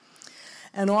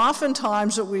 And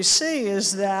oftentimes what we see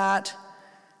is that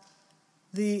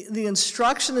the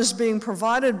instruction is being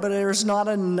provided, but there's not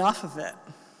enough of it.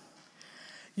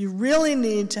 You really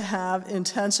need to have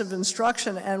intensive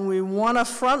instruction, and we want to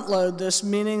front load this,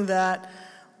 meaning that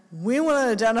we want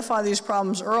to identify these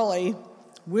problems early.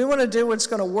 We want to do what's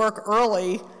going to work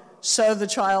early so the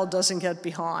child doesn't get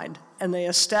behind. And they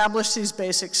establish these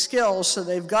basic skills, so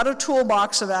they've got a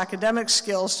toolbox of academic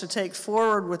skills to take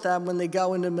forward with them when they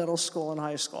go into middle school and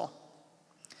high school.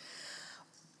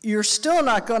 You're still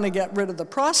not going to get rid of the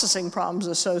processing problems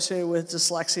associated with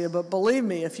dyslexia, but believe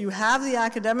me, if you have the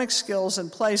academic skills in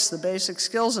place, the basic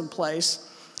skills in place,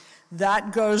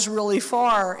 that goes really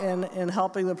far in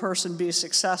helping the person be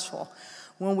successful.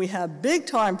 When we have big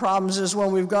time problems is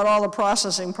when we've got all the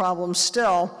processing problems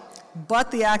still, but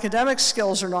the academic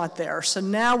skills are not there. So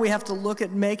now we have to look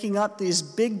at making up these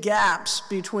big gaps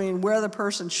between where the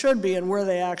person should be and where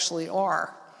they actually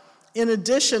are, in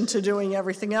addition to doing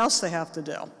everything else they have to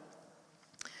do.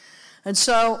 And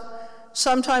so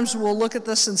sometimes we'll look at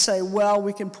this and say, well,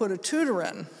 we can put a tutor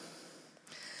in.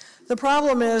 The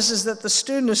problem is that the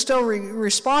student is still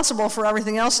responsible for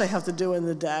everything else they have to do in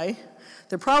the day.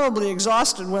 They're probably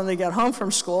exhausted when they get home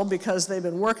from school because they've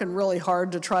been working really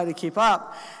hard to try to keep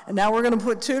up. And now we're going to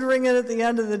put tutoring in at the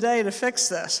end of the day to fix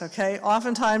this, okay?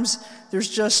 Oftentimes, there's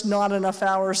just not enough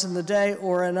hours in the day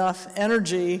or enough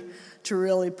energy to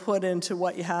really put into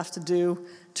what you have to do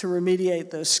to remediate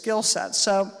those skill sets.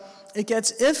 So it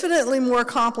gets infinitely more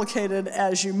complicated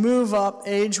as you move up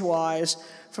age-wise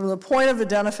from the point of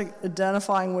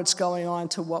identifying what's going on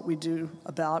to what we do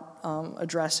about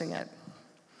addressing it.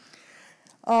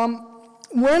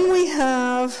 When we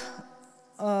have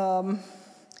the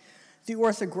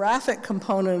orthographic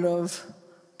component of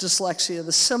dyslexia,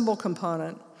 the symbol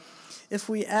component, if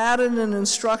we added an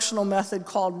instructional method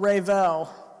called RAVO,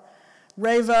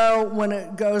 when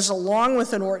it goes along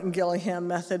with an Orton-Gillingham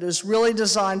method, is really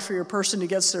designed for your person who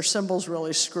gets their symbols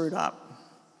really screwed up.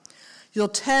 You'll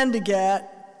tend to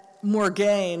get more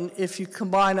gain if you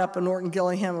combine up an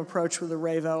Orton-Gillingham approach with a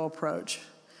RAVO approach.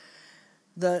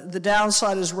 The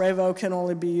downside is RAVO can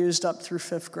only be used up through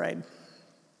 5th grade.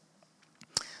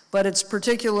 But it's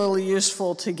particularly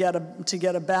useful to get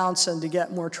a bounce and to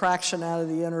get more traction out of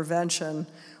the intervention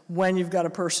when you've got a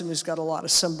person who's got a lot of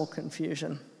symbol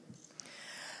confusion.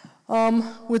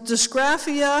 With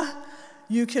dysgraphia,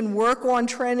 you can work on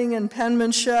training and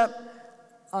penmanship.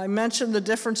 I mentioned the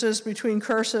differences between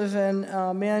cursive and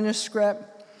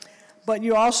manuscript, but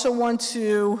you also want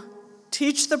to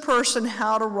teach the person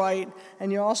how to write,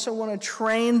 and you also want to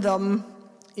train them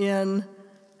in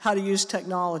how to use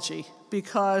technology,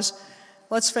 because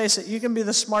let's face it, you can be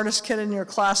the smartest kid in your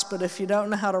class, but if you don't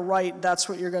know how to write, that's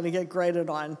what you're going to get graded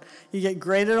on. You get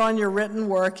graded on your written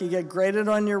work, you get graded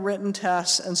on your written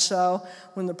tests, and so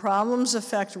when the problems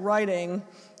affect writing,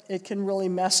 it can really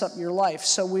mess up your life.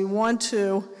 So we want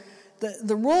to,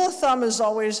 the rule of thumb is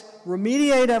always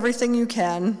remediate everything you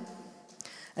can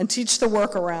and teach the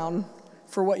workaround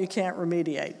for what you can't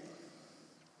remediate.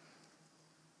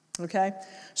 Okay?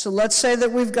 So let's say that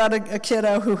we've got a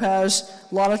kiddo who has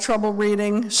a lot of trouble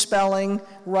reading, spelling,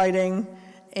 writing,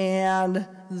 and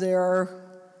they're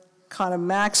kind of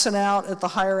maxing out at the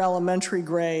higher elementary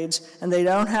grades, and they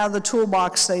don't have the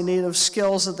toolbox they need of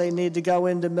skills that they need to go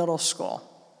into middle school.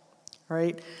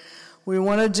 Right? What we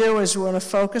want to do is we want to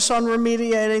focus on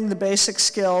remediating the basic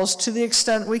skills to the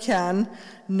extent we can,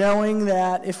 knowing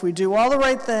that if we do all the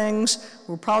right things,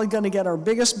 we're probably going to get our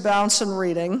biggest bounce in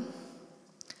reading.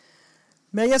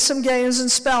 May get some gains in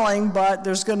spelling, but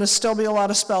there's going to still be a lot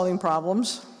of spelling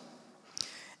problems.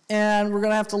 And we're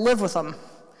going to have to live with them.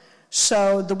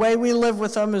 So the way we live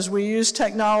with them is we use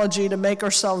technology to make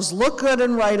ourselves look good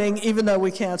in writing, even though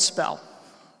we can't spell.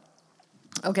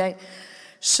 Okay?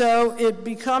 So it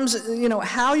becomes,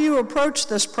 how you approach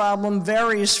this problem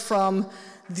varies from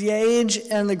the age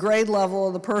and the grade level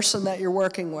of the person that you're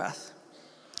working with.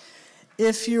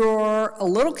 If you're a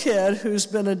little kid who's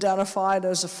been identified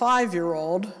as a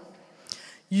 5-year-old,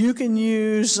 you can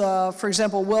use, for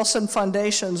example, Wilson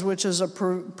Foundations, which is a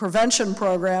prevention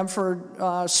program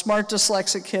for smart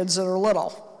dyslexic kids that are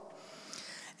little.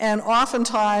 And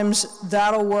oftentimes,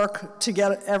 that'll work to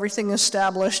get everything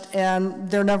established,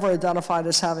 and they're never identified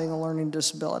as having a learning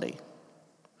disability.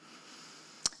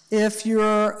 If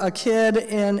you're a kid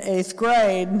in 8th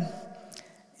grade,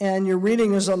 and your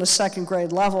reading is on a 2nd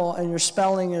grade level, and your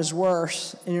spelling is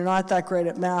worse, and you're not that great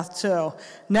at math too,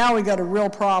 now we got a real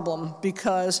problem,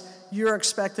 because you're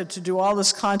expected to do all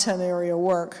this content area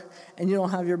work, and you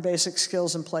don't have your basic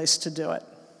skills in place to do it.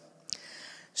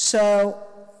 So,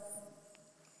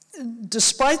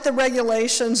 despite the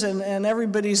regulations and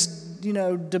everybody's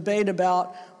debate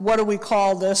about what do we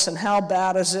call this and how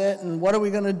bad is it and what are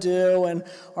we going to do and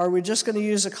are we just going to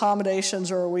use accommodations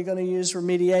or are we going to use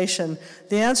remediation,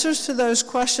 the answers to those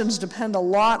questions depend a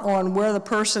lot on where the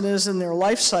person is in their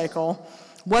life cycle,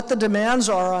 what the demands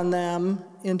are on them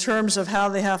in terms of how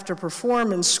they have to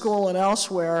perform in school and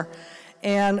elsewhere,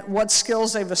 and what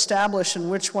skills they've established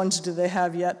and which ones do they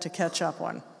have yet to catch up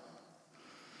on.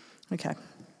 Okay.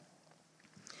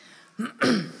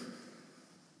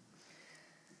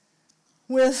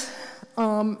 With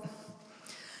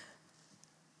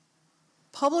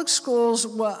public schools,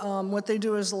 what they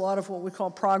do is a lot of what we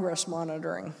call progress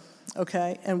monitoring,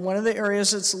 okay? And one of the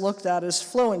areas it's looked at is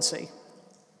fluency.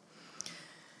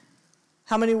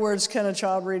 How many words can a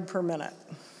child read per minute?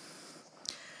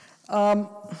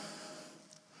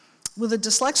 With a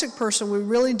dyslexic person, we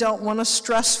really don't want to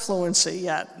stress fluency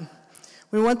yet.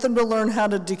 We want them to learn how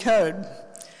to decode.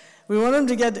 We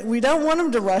don't want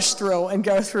them to rush through and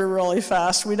go through really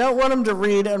fast. We don't want them to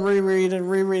read and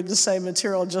reread the same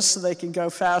material just so they can go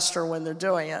faster when they're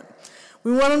doing it.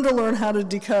 We want them to learn how to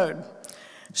decode.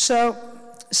 So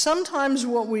sometimes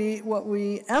what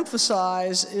we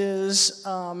emphasize is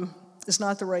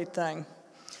the right thing.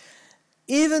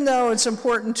 Even though it's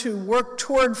important to work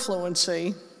toward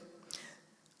fluency,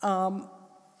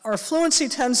 our fluency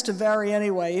tends to vary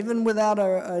anyway, even without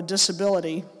a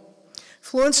disability.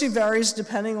 Fluency varies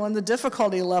depending on the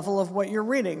difficulty level of what you're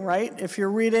reading, right? If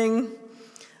you're reading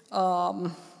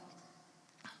a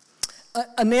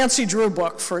Nancy Drew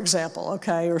book, for example,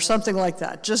 okay, or something like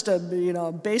that, just a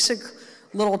basic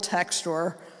little text,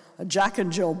 or a Jack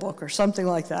and Jill book or something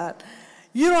like that,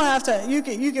 you don't have to,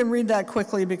 you can read that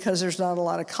quickly because there's not a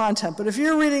lot of content. But if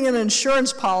you're reading an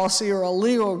insurance policy or a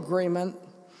legal agreement,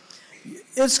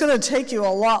 it's going to take you a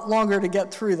lot longer to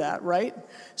get through that, right?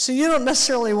 So you don't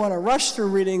necessarily want to rush through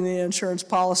reading the insurance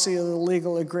policy or the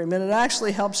legal agreement. It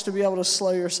actually helps to be able to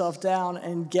slow yourself down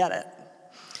and get it.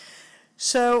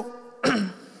 So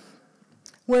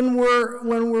when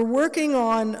we're working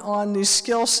on these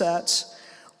skill sets,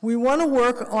 we want to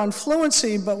work on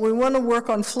fluency, but we want to work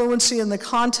on fluency in the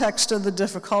context of the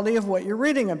difficulty of what you're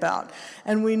reading about.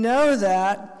 And we know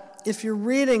that if you're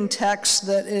reading text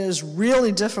that is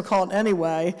really difficult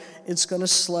anyway, it's going to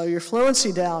slow your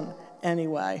fluency down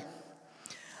anyway.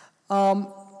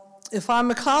 If I'm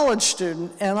a college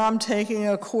student and I'm taking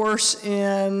a course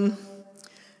in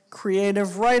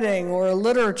creative writing or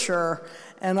literature,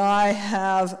 and I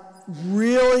have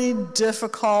really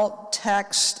difficult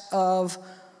text of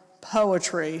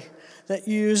poetry that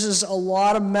uses a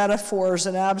lot of metaphors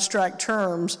and abstract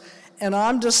terms, and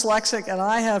I'm dyslexic and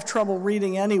I have trouble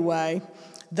reading anyway,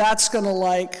 that's going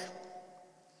to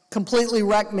completely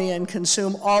wreck me and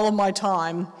consume all of my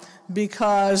time,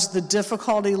 because the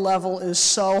difficulty level is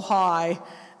so high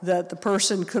that the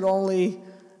person could only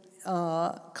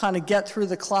kind of get through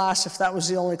the class if that was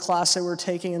the only class they were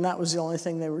taking and that was the only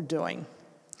thing they were doing.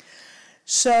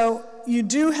 So you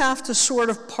do have to sort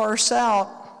of parse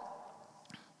out.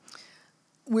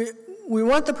 We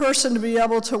want the person to be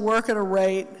able to work at a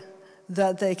rate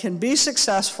that they can be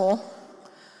successful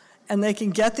and they can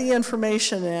get the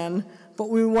information in, but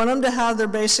we want them to have their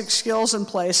basic skills in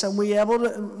place, and we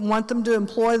want them to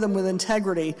employ them with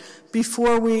integrity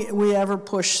before we ever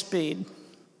push speed.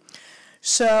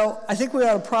 So I think we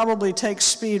ought to probably take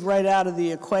speed right out of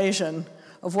the equation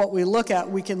of what we look at.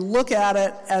 We can look at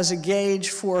it as a gauge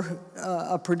for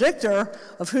a predictor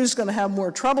of who's going to have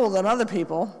more trouble than other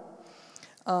people.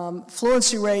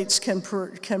 Fluency rates can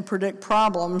predict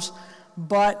problems,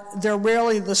 but they're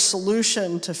rarely the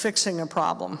solution to fixing a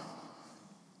problem.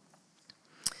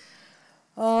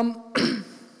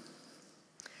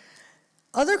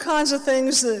 Other kinds of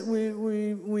things that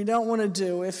we don't want to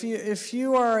do. If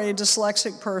you are a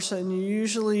dyslexic person, you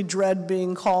usually dread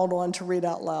being called on to read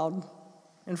out loud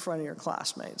in front of your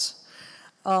classmates.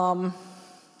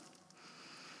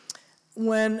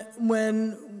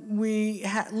 When we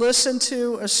listen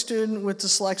to a student with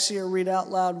dyslexia read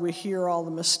out loud, we hear all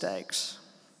the mistakes.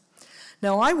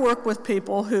 Now, I work with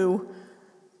people who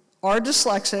are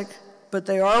dyslexic, but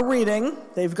they are reading,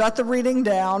 they've got the reading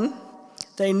down,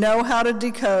 they know how to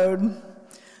decode,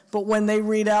 but when they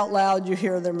read out loud, you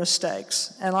hear their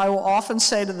mistakes. And I will often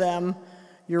say to them,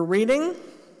 you're reading,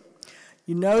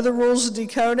 you know the rules of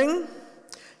decoding,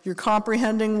 you're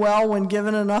comprehending well when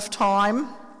given enough time,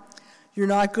 you're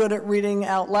not good at reading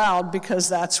out loud because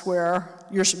that's where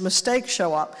your mistakes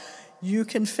show up. You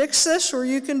can fix this or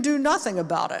you can do nothing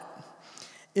about it.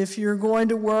 If you're going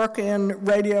to work in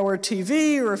radio or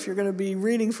TV, or if you're going to be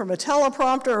reading from a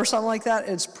teleprompter or something like that,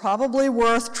 it's probably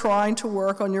worth trying to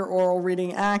work on your oral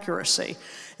reading accuracy.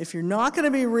 If you're not going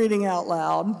to be reading out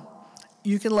loud,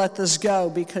 you can let this go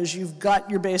because you've got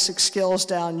your basic skills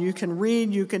down. You can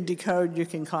read, you can decode, you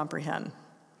can comprehend.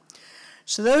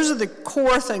 So those are the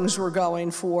core things we're going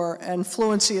for, and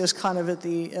fluency is kind of at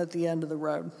the end of the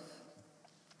road.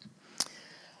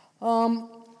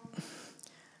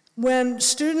 When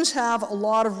students have a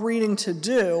lot of reading to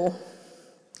do,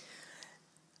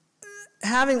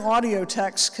 having audio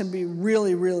text can be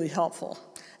really, really helpful.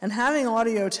 And having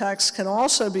audio text can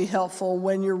also be helpful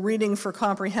when you're reading for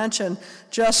comprehension,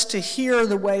 just to hear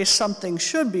the way something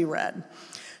should be read.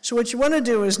 So what you want to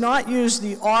do is not use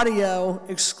the audio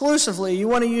exclusively. You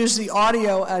want to use the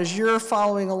audio as you're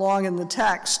following along in the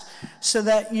text so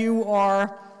that you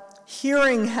are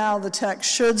hearing how the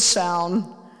text should sound.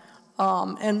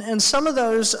 And some of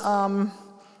those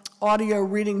audio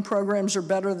reading programs are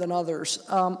better than others.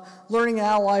 Learning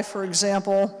Ally, for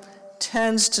example,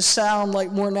 tends to sound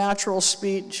like more natural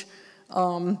speech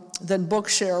than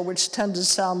Bookshare, which tend to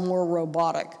sound more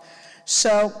robotic.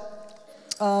 So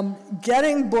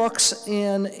getting books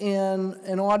in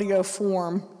an audio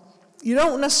form You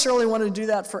don't necessarily want to do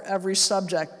that for every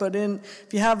subject, but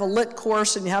if you have a lit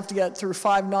course and you have to get through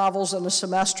 5 novels in a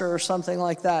semester or something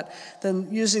like that, then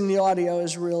using the audio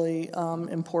is really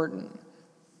important.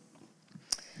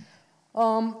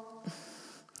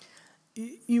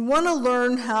 You want to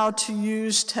learn how to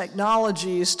use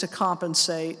technologies to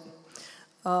compensate,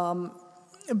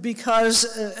 because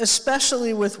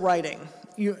especially with writing,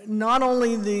 not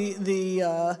only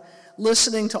the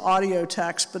listening to audio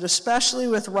text, but especially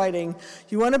with writing,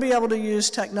 you want to be able to use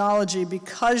technology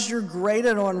because you're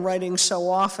graded on writing so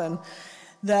often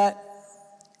that,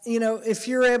 if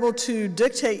you're able to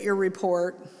dictate your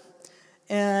report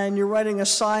and you're writing a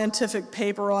scientific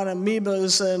paper on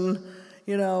amoebas and,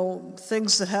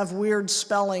 things that have weird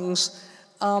spellings,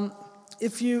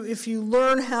 if you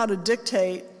learn how to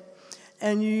dictate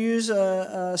and you use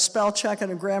a spell check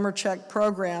and a grammar check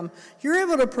program, you're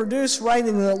able to produce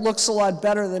writing that looks a lot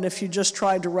better than if you just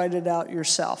tried to write it out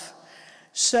yourself.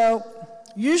 So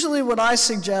usually what I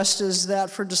suggest is that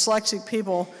for dyslexic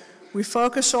people, we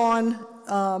focus on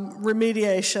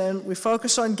remediation, we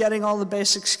focus on getting all the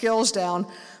basic skills down,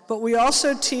 but we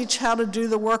also teach how to do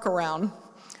the workaround,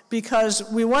 because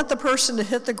we want the person to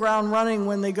hit the ground running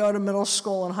when they go to middle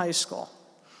school and high school.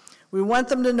 We want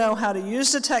them to know how to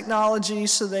use the technology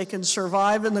so they can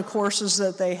survive in the courses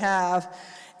that they have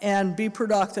and be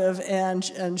productive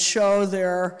and show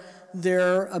their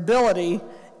ability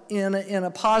in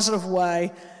a positive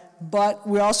way, but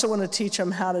we also want to teach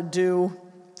them how to do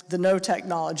the no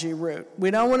technology route. We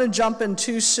don't want to jump in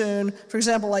too soon, for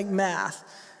example, like math.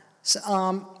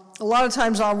 A lot of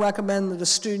times I'll recommend that a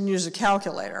student use a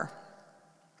calculator,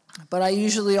 but I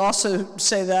usually also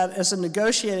say that as a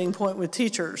negotiating point with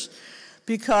teachers,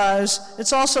 because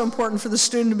it's also important for the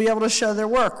student to be able to show their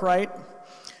work, right?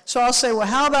 So I'll say, well,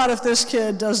 how about if this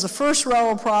kid does the first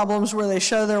row of problems where they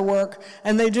show their work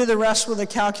and they do the rest with a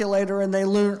calculator and they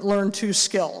learn 2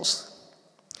 skills,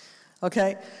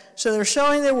 okay? So they're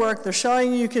showing their work, they're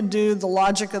showing you can do the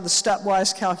logic of the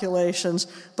stepwise calculations,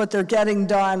 but they're getting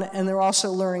done and they're also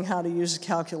learning how to use a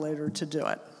calculator to do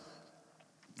it.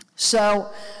 So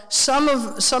some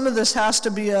of this has to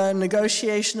be a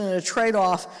negotiation and a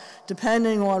trade-off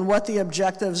depending on what the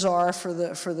objectives are for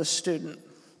the student.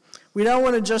 We don't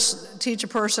want to just teach a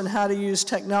person how to use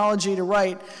technology to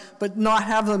write, but not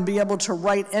have them be able to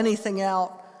write anything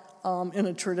out in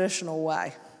a traditional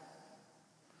way.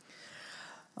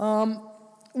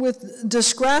 With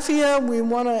dysgraphia, we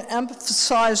want to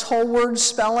emphasize whole word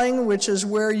spelling, which is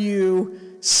where you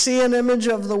see an image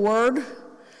of the word.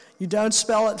 You don't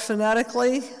spell it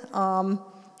phonetically.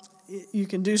 You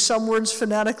can do some words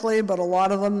phonetically, but a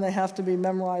lot of them, they have to be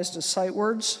memorized as sight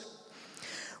words.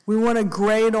 We want to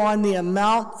grade on the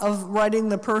amount of writing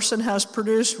the person has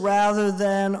produced rather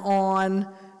than on,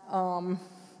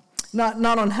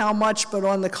 not on how much, but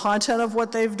on the content of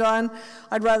what they've done.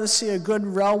 I'd rather see a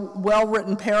good,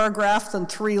 well-written paragraph than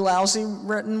 3 lousy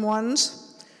written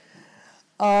ones.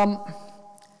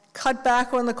 Cut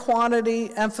back on the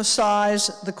quantity,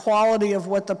 emphasize the quality of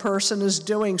what the person is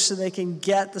doing so they can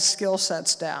get the skill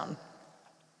sets down.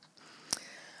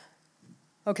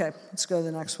 Okay, let's go to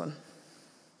the next one.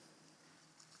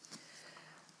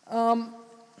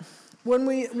 When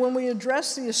we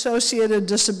address the associated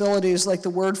disabilities like the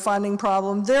word finding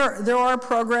problem, there are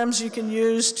programs you can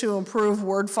use to improve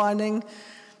word finding.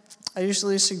 I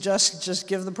usually suggest just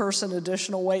give the person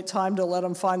additional wait time to let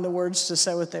them find the words to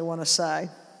say what they want to say.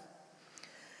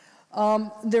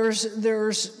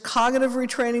 There's cognitive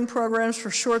retraining programs for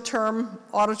short-term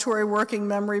auditory working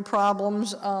memory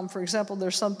problems. For example,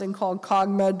 there's something called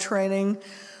CogMed training,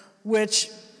 which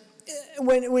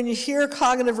when you hear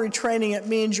cognitive retraining, it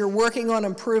means you're working on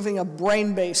improving a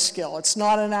brain-based skill. It's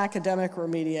not an academic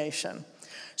remediation.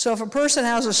 So if a person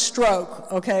has a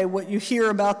stroke, okay, what you hear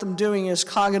about them doing is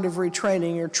cognitive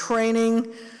retraining. You're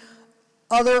training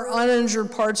other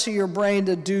uninjured parts of your brain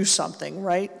to do something,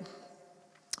 right?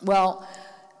 Well,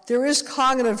 there is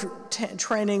cognitive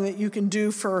training that you can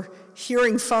do for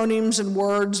hearing phonemes and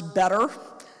words better.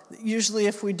 Usually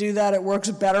if we do that, it works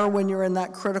better when you're in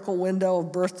that critical window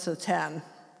of birth to 10,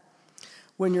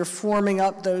 when you're forming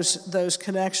up those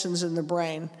connections in the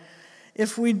brain.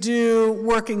 If we do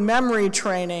working memory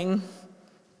training,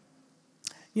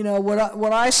 you know,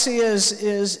 what I see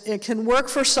is it can work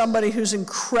for somebody who's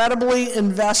incredibly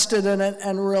invested in it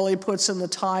and really puts in the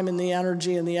time and the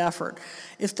energy and the effort.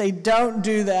 If they don't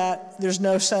do that, there's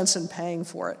no sense in paying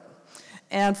for it.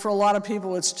 And for a lot of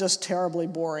people, it's just terribly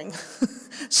boring.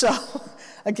 So,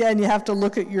 again, you have to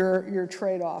look at your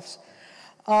trade-offs.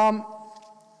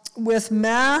 With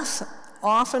math,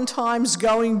 oftentimes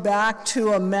going back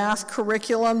to a math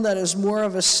curriculum that is more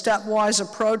of a stepwise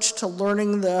approach to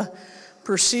learning the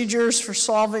procedures for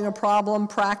solving a problem,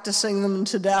 practicing them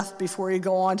to death before you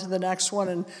go on to the next one,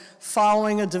 and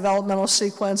following a developmental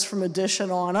sequence from addition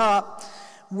on up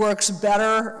works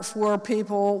better for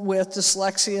people with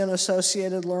dyslexia and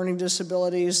associated learning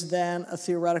disabilities than a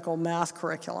theoretical math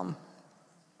curriculum.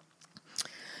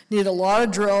 You need a lot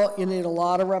of drill, you need a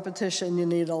lot of repetition, you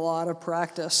need a lot of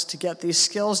practice to get these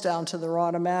skills down to their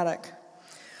automatic.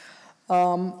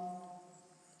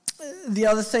 The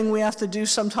other thing we have to do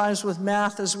sometimes with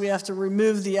math is we have to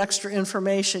remove the extra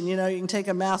information. You know, you can take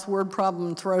a math word problem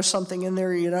and throw something in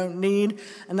there you don't need,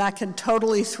 and that can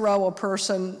totally throw a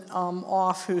person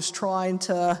off who's trying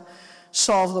to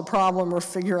solve the problem or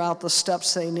figure out the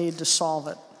steps they need to solve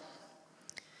it.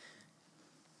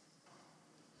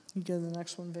 You go to the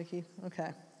next one, Vicki?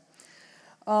 Okay.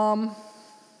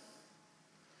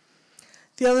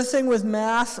 The other thing with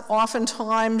math,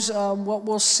 oftentimes what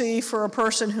we'll see for a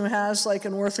person who has like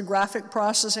an orthographic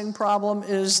processing problem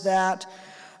is that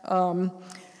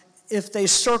if they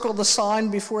circle the sign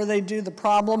before they do the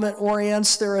problem, it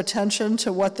orients their attention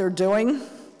to what they're doing.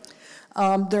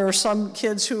 There are some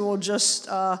kids who will just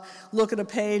look at a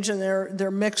page and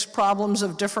they're mixed problems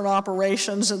of different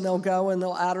operations, and they'll go and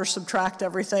they'll add or subtract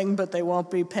everything, but they won't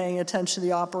be paying attention to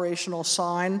the operational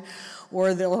sign,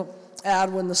 or they'll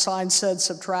add when the sign said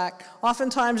subtract.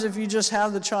 Oftentimes, if you just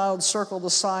have the child circle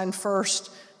the sign first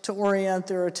to orient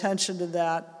their attention to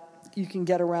that, you can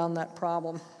get around that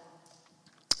problem.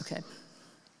 Okay.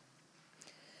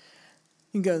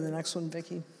 You can go to the next one,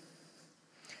 Vicki.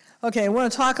 Okay, I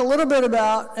want to talk a little bit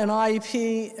about an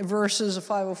IEP versus a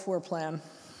 504 plan.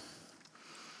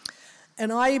 An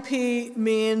IEP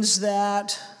means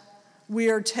that we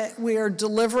are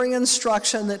delivering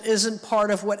instruction that isn't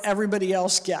part of what everybody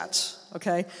else gets,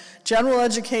 okay? General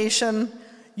education,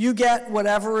 you get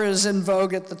whatever is in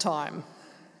vogue at the time,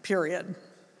 period.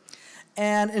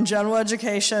 And in general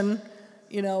education,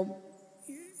 you know,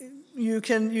 you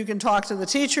can talk to the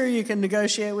teacher, you can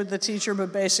negotiate with the teacher,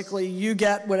 but basically you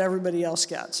get what everybody else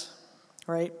gets,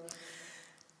 right?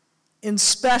 In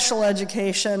special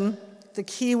education, the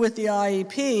key with the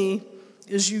IEP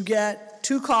is you get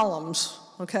 2 columns,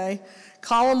 okay?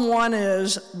 Column 1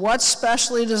 is what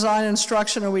specially designed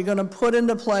instruction are we going to put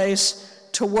into place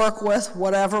to work with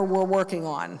whatever we're working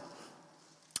on,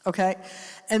 okay?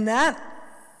 And that,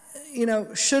 you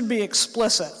know, should be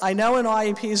explicit. I know in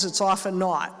IEPs it's often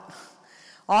not.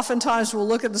 Oftentimes we'll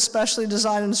look at the specially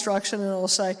designed instruction and it'll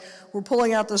say, we're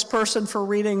pulling out this person for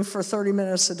reading for 30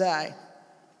 minutes a day.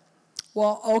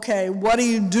 Well, okay, what are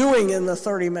you doing in the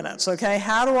 30 minutes, okay?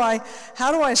 How do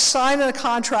I sign a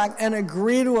contract and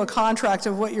agree to a contract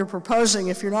of what you're proposing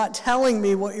if you're not telling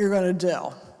me what you're going to do,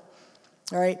 all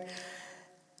right?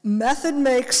 Method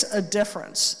makes a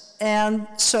difference. And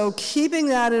so keeping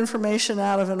that information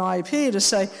out of an IEP to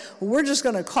say, well, we're just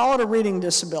going to call it a reading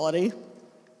disability,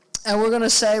 and we're going to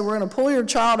say we're going to pull your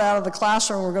child out of the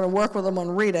classroom, we're going to work with them on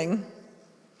reading,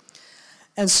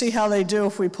 and see how they do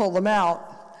if we pull them out.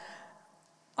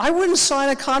 I wouldn't sign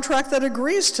a contract that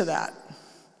agrees to that.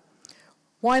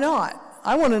 Why not?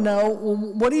 I want to know, well,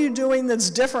 what are you doing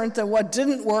that's different than what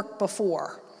didn't work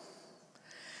before?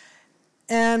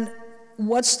 And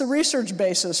what's the research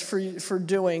basis for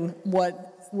doing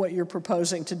what you're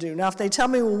proposing to do? Now, if they tell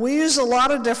me, well, we use a lot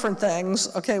of different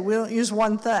things, okay, we don't use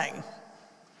one thing.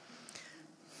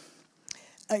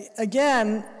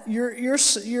 Again,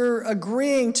 you're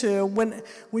agreeing to,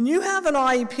 when you have an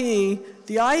IEP,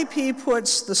 the IEP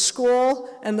puts the school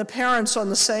and the parents on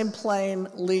the same plane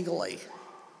legally.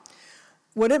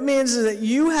 What it means is that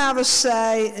you have a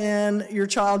say in your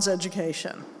child's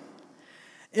education.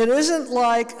 It isn't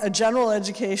like a general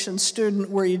education student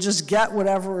where you just get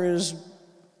whatever is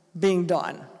being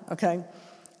done, okay?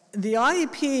 The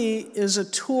IEP is a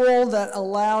tool that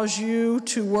allows you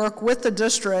to work with the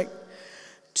district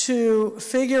to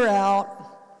figure out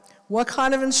what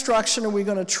kind of instruction are we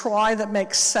going to try that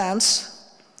makes sense,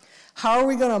 how are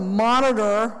we going to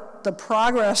monitor the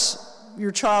progress your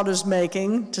child is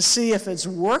making to see if it's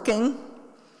working,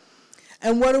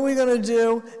 and what are we going to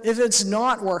do if it's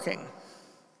not working.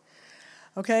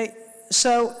 Okay,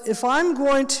 so if I'm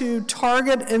going to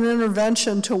target an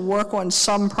intervention to work on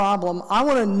some problem, I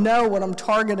want to know what I'm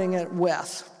targeting it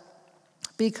with.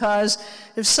 Because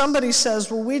if somebody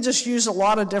says, well, we just use a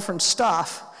lot of different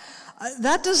stuff,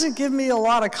 that doesn't give me a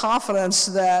lot of confidence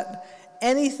that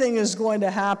anything is going to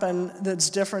happen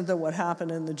that's different than what happened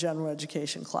in the general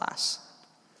education class.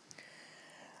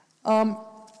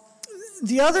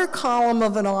 The other column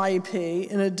of an IEP,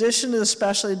 in addition to the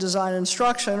specially designed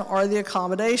instruction, are the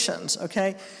accommodations,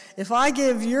 okay? If I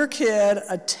give your kid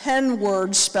a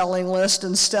 10-word spelling list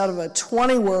instead of a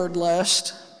 20-word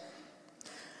list,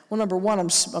 well, number one,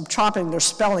 I'm chopping their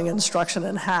spelling instruction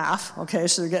in half, okay?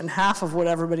 So they're getting half of what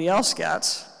everybody else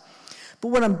gets. But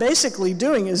what I'm basically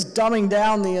doing is dumbing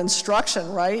down the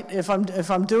instruction, right? If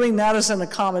I'm doing that as an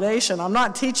accommodation, I'm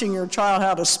not teaching your child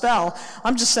how to spell.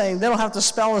 I'm just saying they don't have to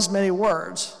spell as many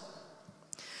words.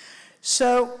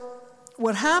 So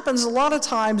what happens a lot of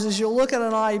times is you'll look at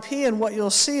an IEP and what you'll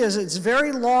see is it's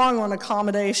very long on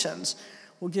accommodations.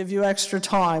 We'll give you extra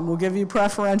time. We'll give you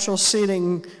preferential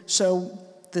seating so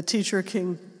the teacher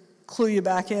can clue you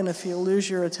back in if you lose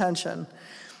your attention.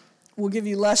 We'll give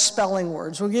you less spelling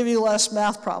words. We'll give you less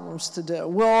math problems to do.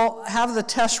 We'll have the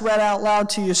test read out loud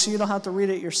to you so you don't have to read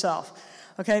it yourself,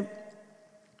 okay?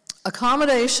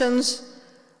 Accommodations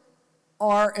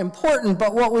are important,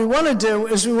 but what we want to do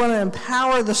is we want to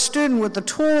empower the student with the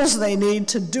tools they need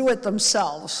to do it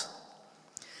themselves.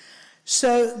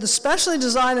 So the specially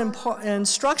designed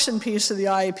instruction piece of the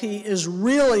IEP is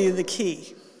really the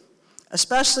key,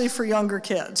 especially for younger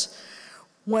kids.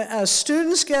 As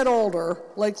students get older,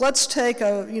 like let's take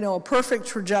a perfect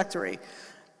trajectory.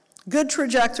 Good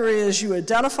trajectory is you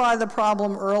identify the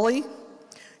problem early,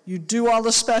 you do all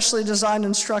the specially designed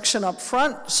instruction up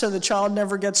front so the child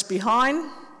never gets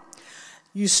behind.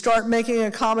 You start making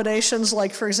accommodations,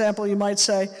 like for example, you might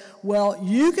say, well,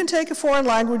 you can take a foreign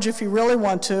language if you really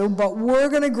want to, but we're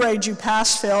going to grade you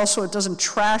pass-fail so it doesn't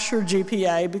trash your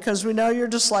GPA because we know you're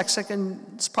dyslexic and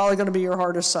it's probably going to be your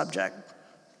hardest subject.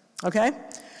 Okay?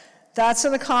 That's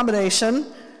an accommodation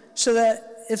so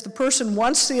that if the person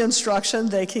wants the instruction,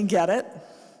 they can get it.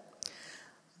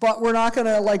 But we're not going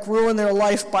to ruin their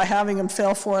life by having them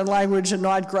fail foreign language and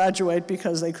not graduate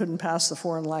because they couldn't pass the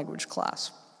foreign language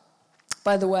class.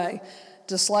 By the way,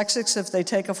 dyslexics, if they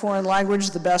take a foreign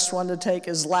language, the best one to take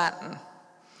is Latin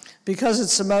because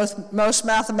it's the most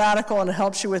mathematical and it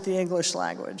helps you with the English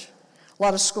language. A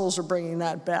lot of schools are bringing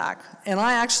that back. And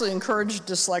I actually encourage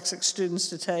dyslexic students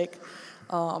to take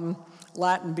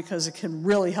Latin because it can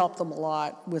really help them a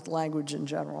lot with language in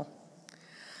general.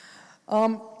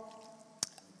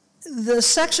 The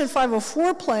Section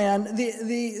 504 plan,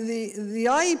 the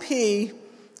IEP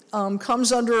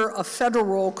comes under a federal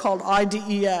rule called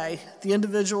IDEA, the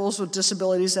Individuals with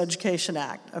Disabilities Education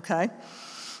Act, okay?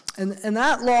 And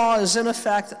that law is in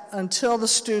effect until the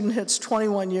student hits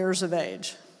 21 years of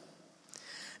age.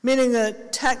 Meaning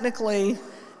that technically,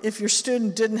 if your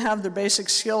student didn't have their basic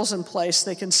skills in place,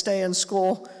 they can stay in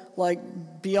school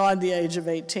beyond the age of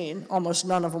 18. Almost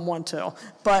none of them want to.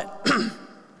 But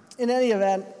in any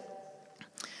event,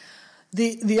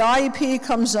 the IEP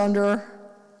comes under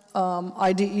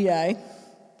IDEA.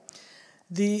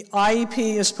 The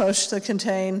IEP is supposed to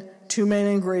contain two main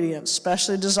ingredients: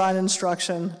 specially designed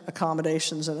instruction,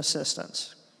 accommodations, and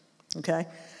assistance. Okay?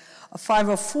 A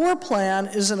 504 plan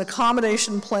is an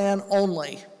accommodation plan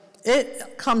only.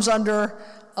 It comes under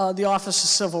the Office of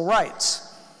Civil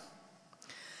Rights.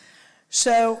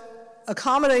 So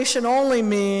accommodation only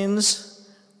means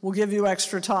we'll give you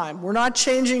extra time. We're not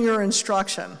changing your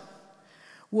instruction.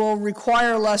 We'll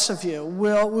require less of you.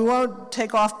 We won't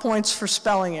take off points for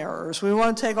spelling errors. We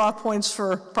won't take off points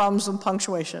for problems with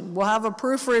punctuation. We'll have a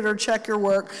proofreader check your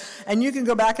work, and you can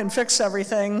go back and fix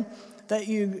everything that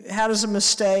you had as a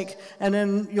mistake, and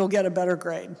then you'll get a better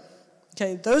grade.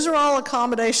 Okay, those are all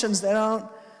accommodations. They're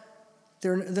not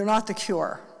the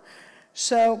cure.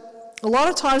 So a lot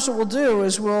of times what we'll do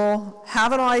is we'll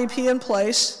have an IEP in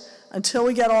place until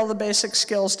we get all the basic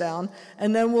skills down,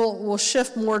 and then we'll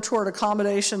shift more toward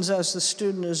accommodations as the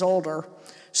student is older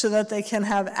so that they can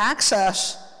have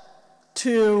access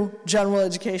to general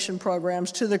education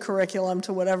programs, to the curriculum,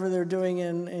 to whatever they're doing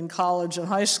in college and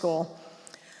high school.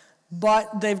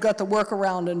 But they've got the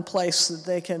workaround in place that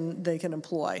they can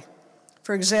employ.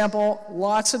 For example,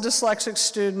 lots of dyslexic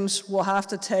students will have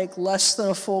to take less than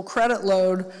a full credit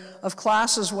load of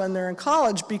classes when they're in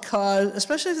college because,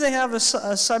 especially if they have a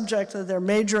subject that they're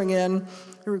majoring in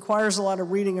that requires a lot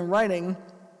of reading and writing,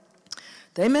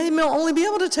 they may only be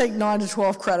able to take 9 to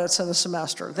 12 credits in a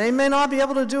semester. They may not be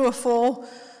able to do a full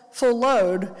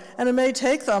load, and it may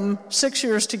take them 6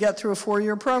 years to get through a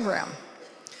 4-year program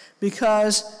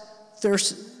because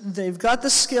they've got the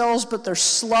skills, but they're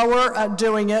slower at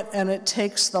doing it, and it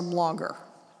takes them longer.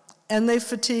 And they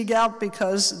fatigue out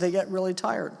because they get really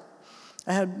tired.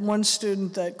 I had one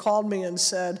student that called me and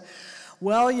said,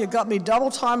 Well, you got me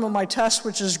double time on my test,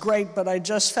 which is great, but I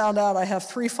just found out I have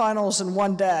 3 finals in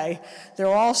one day. They're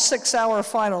all 6-hour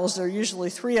finals. They're usually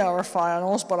 3-hour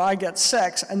finals, but I get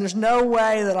 6, and there's no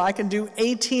way that I can do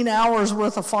 18 hours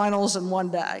worth of finals in one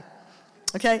day.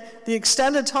 Okay, the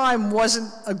extended time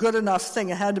wasn't a good enough thing.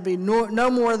 It had to be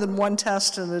no more than 1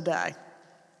 test in a day.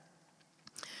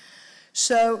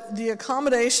 So the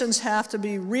accommodations have to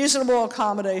be reasonable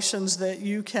accommodations that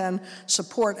you can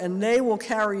support, and they will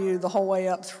carry you the whole way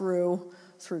up through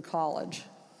college.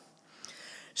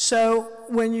 So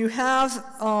when you have,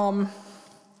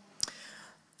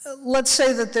 let's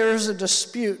say that there's a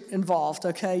dispute involved,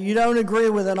 okay? You don't agree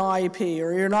with an IEP,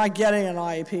 or you're not getting an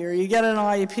IEP, or you get an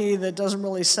IEP that doesn't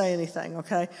really say anything,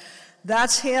 okay?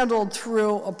 That's handled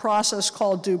through a process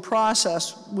called due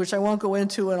process, which I won't go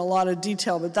into in a lot of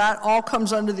detail, but that all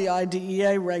comes under the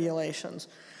IDEA regulations.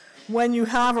 When you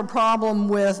have a problem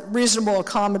with reasonable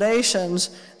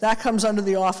accommodations, that comes under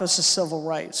the Office of Civil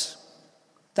Rights.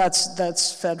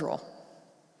 That's federal.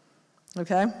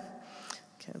 Okay?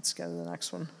 Okay, let's go to the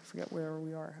next one. I forget where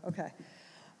we are. Okay.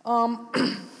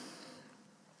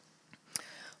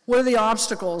 What are the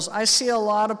obstacles? I see a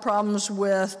lot of problems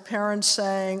with parents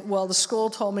saying, well, the school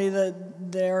told me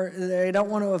that they don't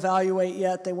want to evaluate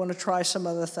yet, they want to try some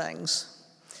other things.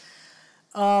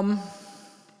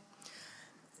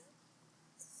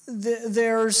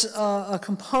 There's a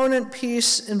component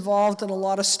piece involved in a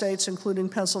lot of states, including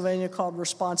Pennsylvania, called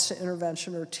response to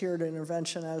intervention or tiered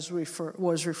intervention, as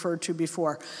was referred to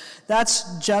before.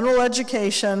 That's general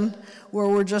education, where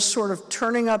we're just sort of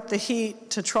turning up the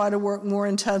heat to try to work more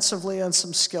intensively on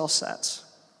some skill sets,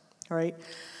 right?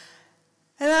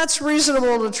 And that's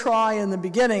reasonable to try in the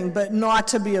beginning, but not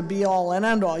to be a be-all and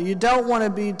end-all. You don't want to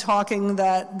be talking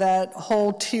that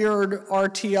whole tiered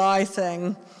RTI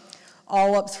thing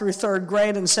all up through 3rd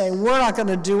grade and saying, we're not going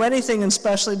to do anything in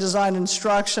specially designed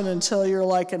instruction until you're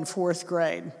like in 4th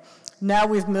grade. Now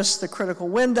we've missed the critical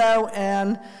window,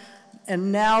 and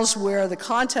now's where the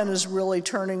content is really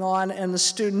turning on and the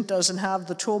student doesn't have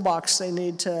the toolbox they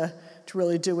need to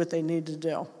really do what they need to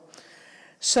do.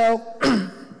 So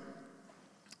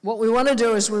what we want to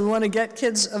do is we want to get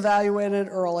kids evaluated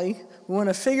early. We want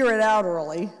to figure it out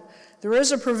early. There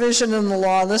is a provision in the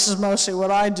law, this is mostly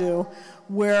what I do,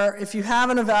 where if you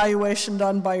have an evaluation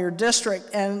done by your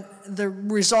district and the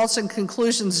results and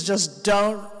conclusions just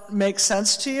don't make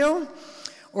sense to you,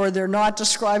 or they're not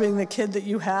describing the kid that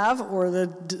you have, or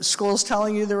the school's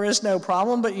telling you there is no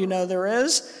problem, but you know there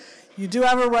is, you do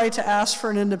have a right to ask for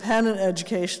an independent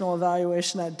educational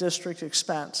evaluation at district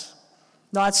expense.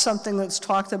 Not something that's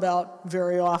talked about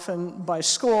very often by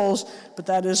schools, but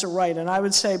that is a right. And I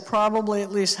would say probably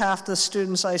at least half the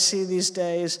students I see these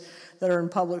days that are in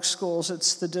public schools,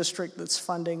 it's the district that's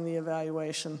funding the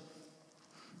evaluation.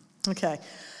 Okay,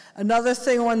 another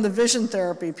thing on the vision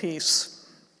therapy piece.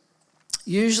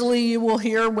 Usually you will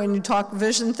hear when you talk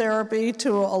vision therapy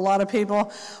to a lot of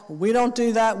people, we don't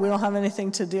do that, we don't have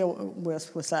anything to deal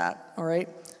with that, all right?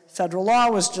 Federal law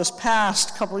was just passed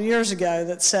a couple of years ago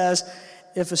that says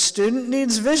if a student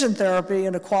needs vision therapy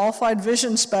and a qualified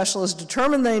vision specialist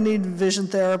determined they need vision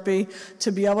therapy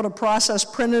to be able to process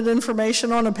printed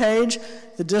information on a page,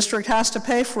 the district has to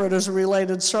pay for it as a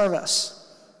related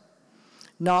service.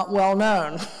 Not well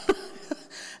known.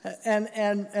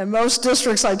 and most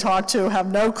districts I talk to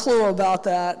have no clue about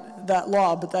that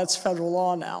law, but that's federal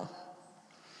law now.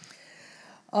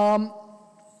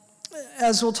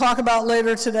 As we'll talk about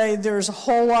later today, there's a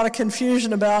whole lot of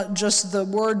confusion about just the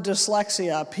word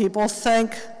dyslexia. People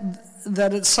think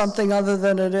that it's something other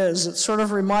than it is. It sort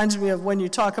of reminds me of when you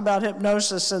talk about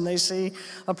hypnosis and they see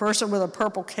a person with a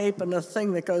purple cape and a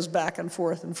thing that goes back and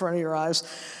forth in front of your eyes.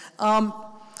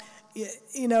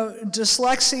 You know,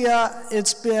 dyslexia,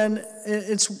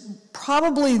 it's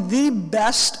probably the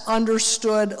best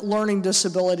understood learning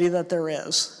disability that there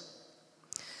is.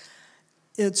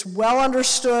 It's well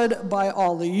understood by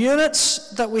all the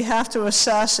units that we have to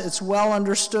assess. It's well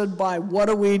understood by what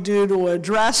do we do to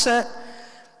address it.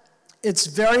 It's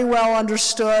very well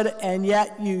understood, and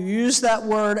yet you use that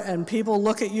word and people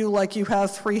look at you like you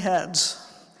have 3 heads.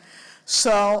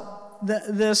 So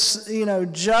this, you know,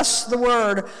 just the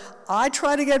word, I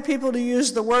try to get people to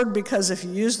use the word because if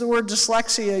you use the word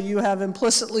dyslexia, you have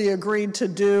implicitly agreed to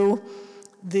do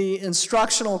the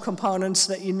instructional components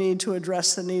that you need to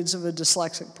address the needs of a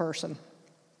dyslexic person.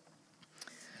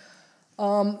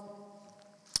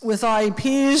 With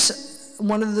IEPs,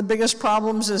 one of the biggest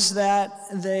problems is that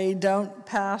they don't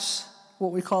pass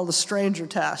what we call the stranger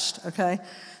test, okay?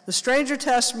 The stranger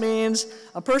test means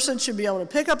a person should be able to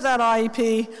pick up that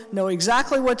IEP, know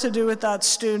exactly what to do with that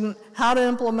student, how to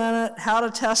implement it, how to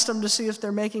test them to see if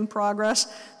they're making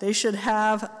progress. They should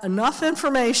have enough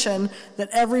information that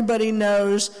everybody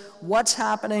knows what's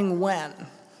happening when,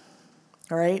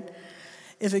 all right?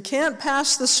 If it can't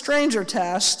pass the stranger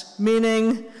test,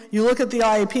 meaning you look at the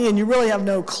IEP and you really have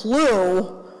no clue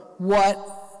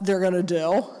what they're going to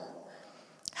do,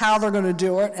 how they're going to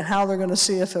do it, and how they're going to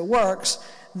see if it works,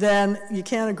 then you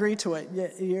can't agree to it.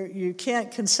 You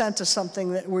can't consent to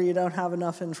something where you don't have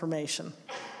enough information.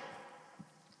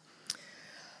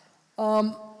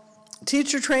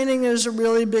 Teacher training is a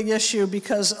really big issue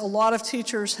because a lot of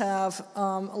teachers have,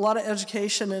 a lot of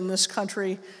education in this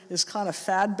country is kind of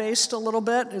fad-based a little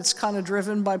bit. It's kind of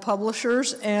driven by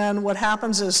publishers, and what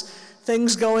happens is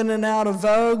things go in and out of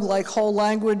vogue, like whole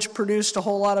language produced a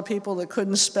whole lot of people that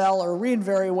couldn't spell or read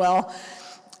very well,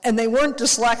 and they weren't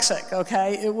dyslexic,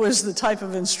 okay? It was the type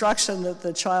of instruction that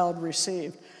the child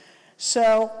received.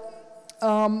 So,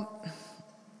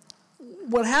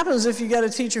 what happens if you get a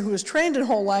teacher who is trained in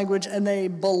whole language and they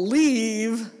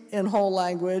believe in whole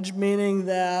language, meaning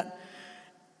that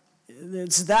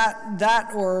it's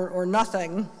that or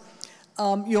nothing,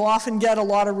 you'll often get a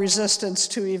lot of resistance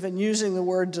to even using the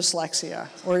word dyslexia,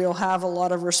 or you'll have a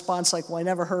lot of response like, well, I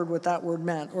never heard what that word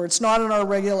meant, or it's not in our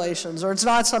regulations, or it's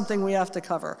not something we have to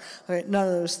cover. Okay, none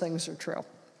of those things are true.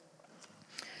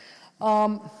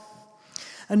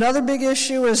 Another big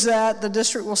issue is that the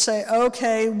district will say,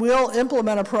 okay, we'll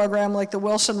implement a program like the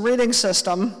Wilson reading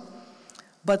system,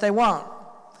 but they won't.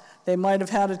 They might have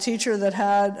had a teacher that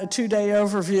had a 2-day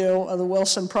overview of the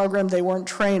Wilson program, they weren't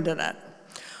trained in it.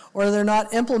 Or they're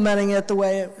not implementing it the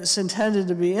way it was intended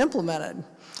to be implemented.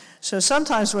 So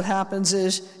sometimes what happens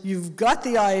is you've got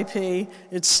the IEP,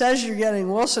 it says you're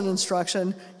getting Wilson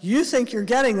instruction, you think you're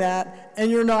getting that, and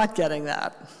you're not getting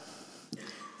that.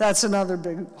 That's another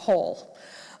big hole.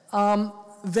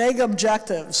 Vague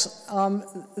objectives.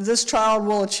 This child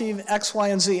will achieve X, Y,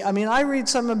 and Z. I mean, I read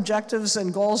some objectives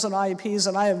and goals and IEPs,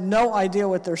 and I have no idea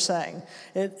what they're saying.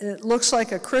 It looks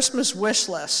like a Christmas wish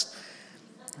list.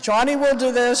 Johnny will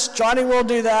do this, Johnny will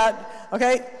do that,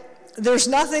 okay? There's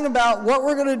nothing about what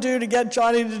we're gonna do to get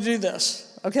Johnny to do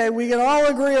this, okay? We can all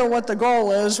agree on what the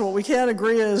goal is. What we can't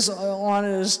agree on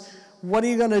is what are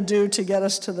you gonna do to get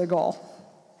us to the goal?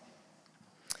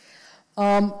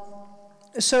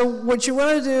 So what you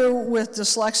want to do with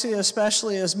dyslexia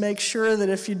especially is make sure that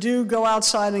if you do go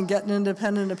outside and get an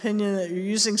independent opinion, that you're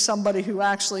using somebody who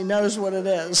actually knows what it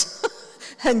is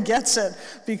and gets it,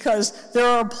 because there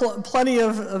are plenty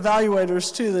of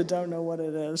evaluators too that don't know what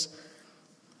it is.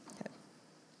 Okay.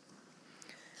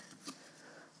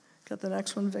 Got the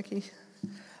next one, Vicki?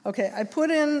 Okay, I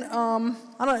put in, I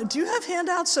don't know, do you have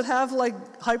handouts that have like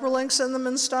hyperlinks in them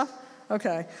and stuff?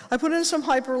 Okay, I put in some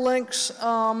hyperlinks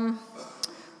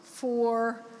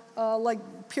for like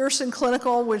Pearson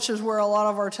Clinical, which is where a lot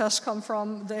of our tests come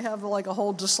from. They have like a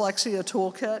whole dyslexia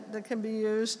toolkit that can be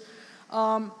used.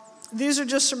 These are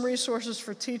just some resources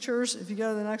for teachers. If you go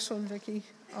to the next one, Vicki.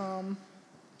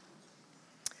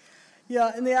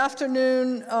 Yeah, in the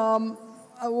afternoon,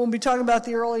 I will be talking about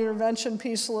the early intervention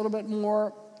piece a little bit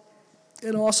more,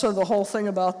 and also the whole thing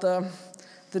about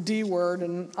the D word,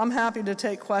 and I'm happy to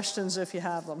take questions if you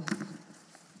have them.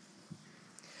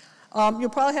 You'll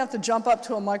probably have to jump up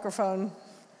to a microphone,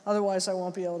 otherwise I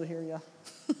won't be able to hear you.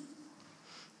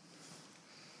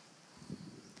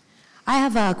 I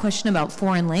have a question about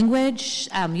foreign language.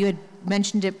 You had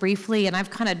mentioned it briefly, and I've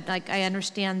kind of, like, I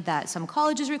understand that some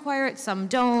colleges require it, some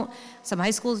don't, some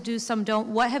high schools do, some don't.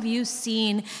 What have you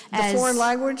seen as— The foreign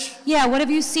language? Yeah, what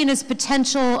have you seen as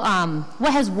potential,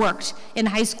 what has worked in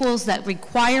high schools that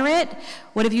require it?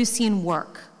 What have you seen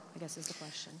work, I guess is the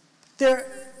question.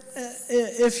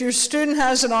 If your student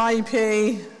has an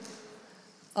IEP,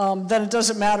 then it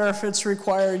doesn't matter if it's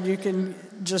required, you can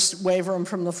just waiver them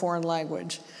from the foreign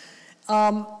language.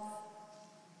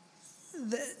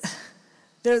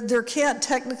 There can't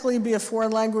technically be a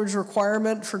foreign language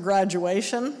requirement for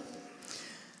graduation.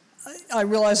 I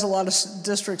realize a lot of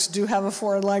districts do have a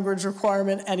foreign language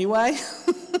requirement anyway.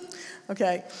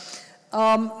 Okay.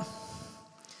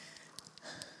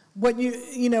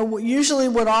 Usually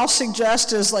what I'll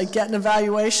suggest is like get an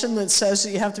evaluation that says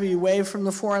that you have to be waived from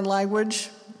the foreign language,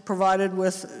 provided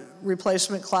with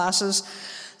replacement classes.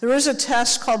 There is a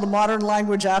test called the Modern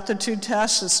Language Aptitude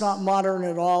Test. It's not modern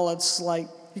at all. It's like,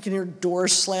 you can hear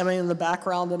doors slamming in the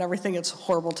background and everything. It's a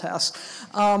horrible test.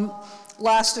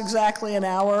 Lasts exactly an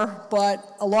hour,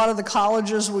 but a lot of the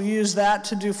colleges will use that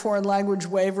to do foreign language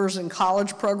waivers in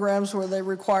college programs where they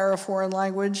require a foreign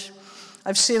language.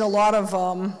 I've seen a lot of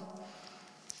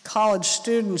college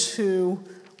students who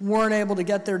weren't able to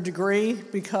get their degree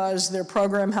because their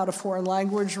program had a foreign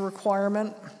language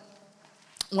requirement.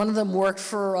 One of them worked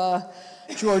for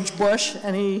George Bush,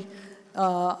 and he,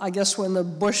 I guess when the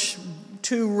Bush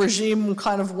II regime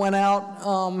kind of went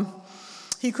out,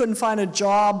 he couldn't find a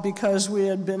job because we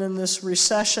had been in this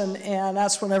recession, and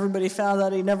that's when everybody found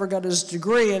out he never got his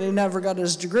degree, and he never got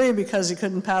his degree because he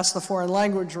couldn't pass the foreign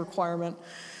language requirement.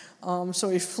 So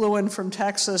he flew in from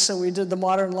Texas, and we did the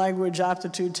modern language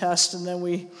aptitude test, and then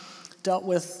we dealt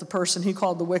with the person he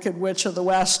called the Wicked Witch of the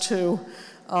West, who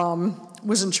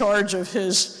was in charge of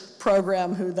his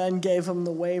program, who then gave him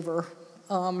the waiver.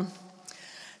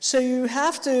 So you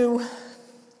have to,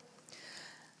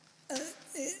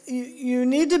 you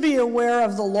need to be aware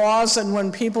of the laws and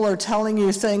when people are telling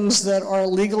you things that are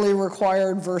legally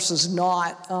required versus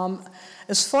not.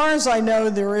 As far as I know,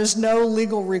 there is no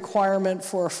legal requirement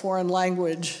for a foreign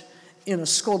language in a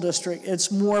school district.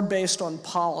 It's more based on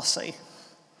policy.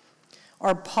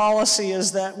 Our policy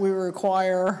is that we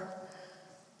require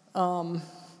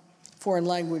foreign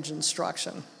language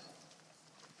instruction.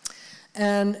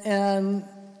 And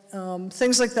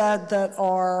things like that that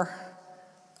are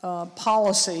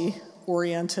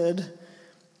policy-oriented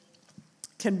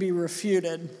can be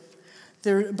refuted.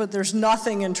 But there's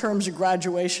nothing in terms of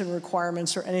graduation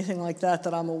requirements or anything like that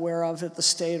that I'm aware of at the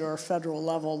state or federal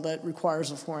level that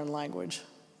requires a foreign language.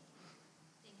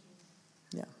 Thank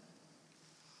you. Yeah.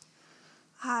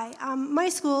 Hi, my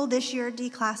school this year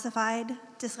declassified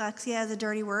dyslexia as a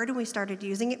dirty word, and we started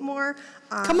using it more.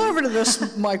 Come over to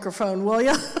this microphone, will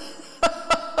you?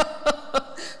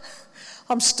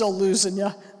 I'm still losing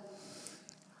you.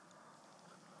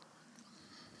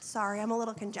 Sorry, I'm a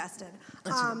little congested.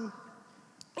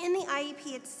 In the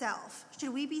IEP itself,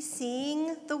 should we be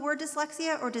seeing the word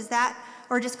dyslexia, or does that,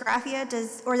 or dysgraphia,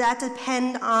 or does that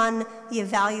depend on the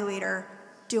evaluator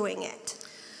doing it?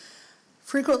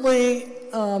 Frequently,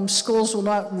 schools will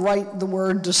not write the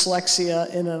word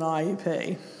dyslexia in an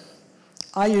IEP.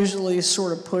 I usually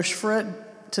sort of push for it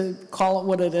to call it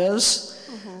what it is,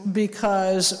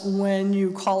 because when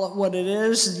you call it what it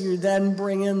is, you then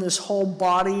bring in this whole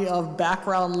body of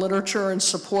background literature and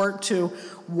support to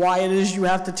why it is you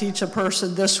have to teach a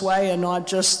person this way and not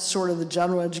just sort of the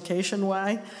general education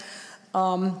way.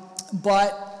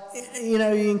 But you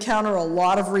know, you encounter a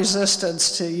lot of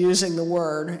resistance to using the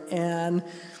word, and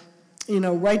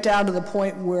right down to the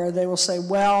point where they will say,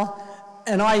 well,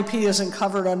 an IEP isn't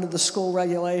covered under the school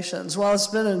regulations. Well, it's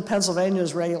been in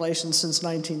Pennsylvania's regulations since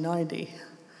 1990.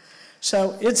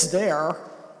 So it's there.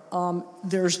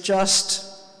 There's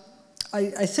just,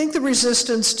 I think the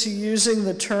resistance to using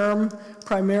the term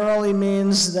primarily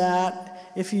means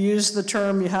that if you use the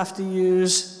term, you have to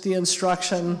use the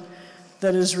instruction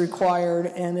that is required,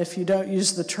 and if you don't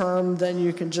use the term, then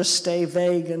you can just stay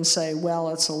vague and say, well,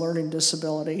 it's a learning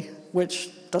disability,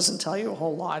 which doesn't tell you a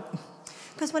whole lot.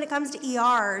 Because when it comes to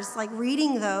ERs, like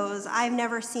reading those, I've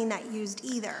never seen that used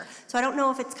either. So I don't know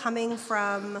if it's coming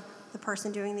from the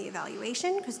person doing the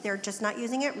evaluation, because they're just not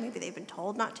using it. Maybe they've been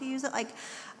told not to use it.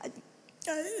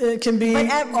 It can be all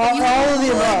of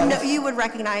the above. You would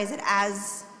recognize it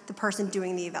as the person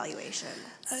doing the evaluation.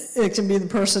 It can be the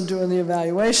person doing the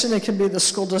evaluation. It can be the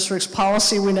school district's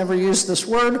policy. We never use this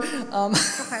word. Okay, I'm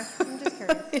just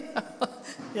curious.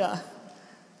 Yeah.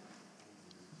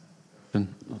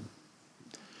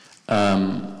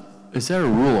 Is there a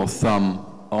rule of thumb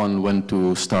on when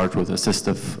to start with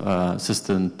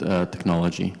assistant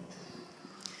technology?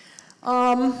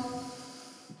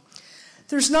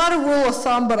 There's not a rule of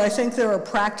thumb, but I think there are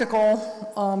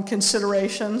practical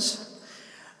considerations.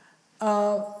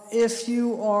 If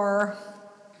you are,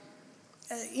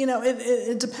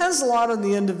 it depends a lot on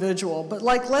the individual, but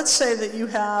like let's say that you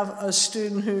have a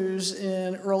student who's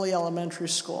in early elementary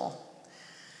school.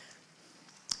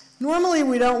 Normally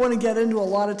we don't want to get into a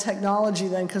lot of technology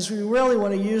then because we really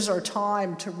want to use our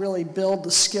time to really build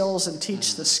the skills and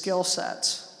teach the skill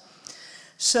sets.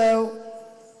 So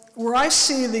where I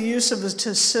see the use of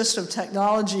assistive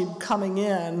technology coming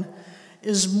in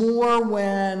is more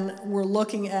when we're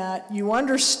looking at, you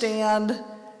understand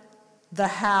the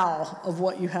how of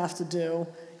what you have to do.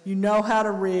 You know how to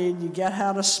read, you get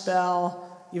how to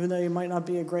spell, even though you might not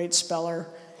be a great speller.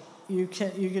 You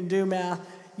can do math.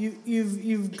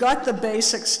 You've got the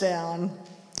basics down,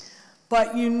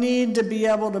 but you need to be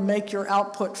able to make your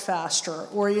output faster,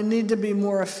 or you need to be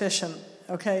more efficient,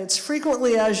 okay? It's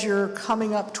frequently as you're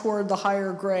coming up toward the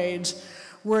higher grades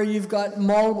where you've got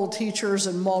multiple teachers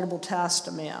and multiple task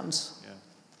demands. Yeah,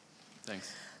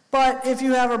 thanks. But if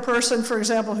you have a person, for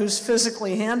example, who's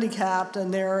physically handicapped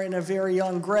and they're in a very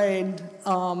young grade,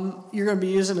 you're going to be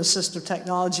using assistive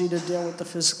technology to deal with the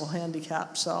physical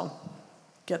handicap, so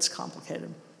it gets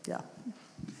complicated, yeah.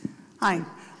 Hi.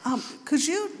 Could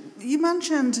you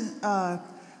mentioned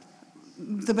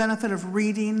the benefit of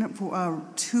reading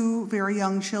to very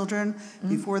young children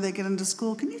before they get into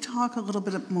school. Can you talk a little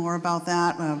bit more about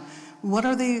that? What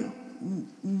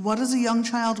is a young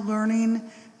child learning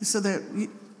so that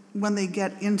when they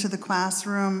get into the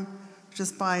classroom,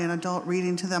 just by an adult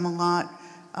reading to them a lot?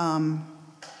 Can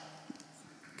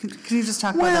you just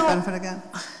talk about that benefit again?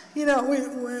 You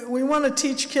know, we want to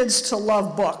teach kids to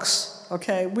love books,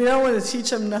 okay? We don't want to teach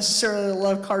them necessarily to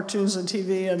love cartoons and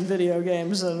TV and video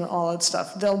games and all that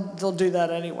stuff. They'll do that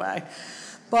anyway.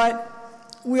 But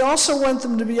we also want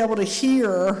them to be able to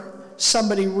hear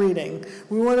somebody reading.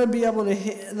 We want to be able to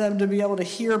them to be able to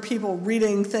hear people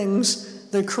reading things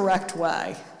the correct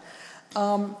way.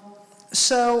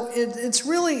 So it's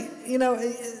really, you know,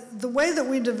 the way that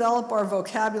we develop our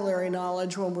vocabulary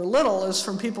knowledge when we're little is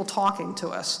from people talking to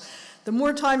us. The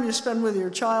more time you spend with your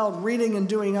child reading and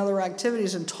doing other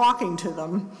activities and talking to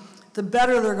them, the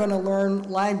better they're going to learn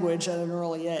language at an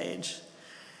early age.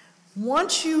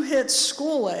 Once you hit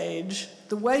school age,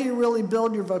 the way you really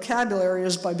build your vocabulary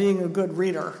is by being a good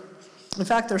reader. In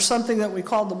fact, there's something that we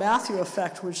call the Matthew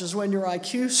effect, which is when your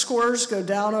IQ scores go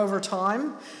down over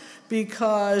time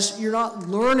because you're not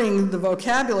learning the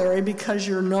vocabulary because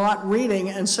you're not reading,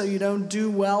 and so you don't do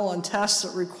well on tests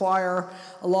that require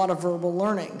a lot of verbal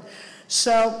learning.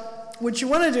 So what you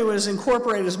want to do is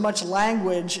incorporate as much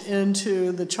language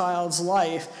into the child's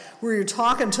life where you're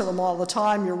talking to them all the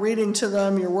time, you're reading to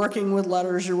them, you're working with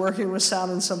letters, you're working with sound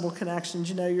and symbol connections,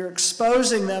 you know, you're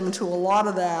exposing them to a lot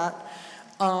of that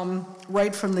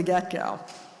right from the get-go.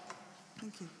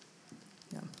 Thank you.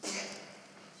 Yeah.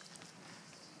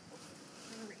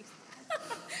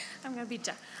 I'm going to beat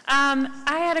you.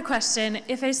 I had a question.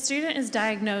 If a student is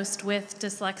diagnosed with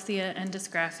dyslexia and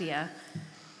dysgraphia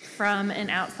from an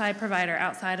outside provider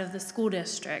outside of the school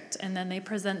district, and then they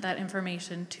present that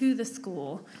information to the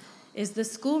school, is the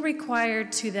school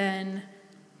required to then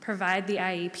provide the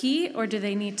IEP, or do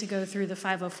they need to go through the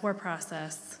 504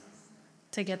 process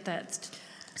to get that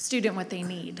student what they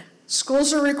need?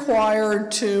 Schools are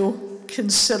required to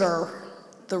consider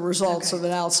the results of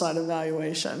an outside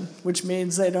evaluation, which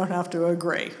means they don't have to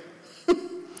agree.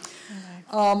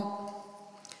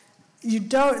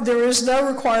 There is no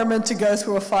requirement to go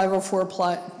through a 504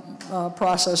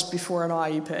 process before an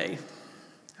IEP. Okay.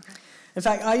 In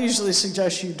fact, I usually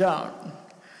suggest you don't,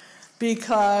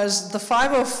 because the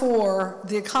 504,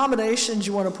 the accommodations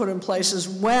you want to put in place is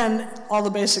when all the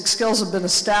basic skills have been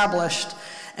established,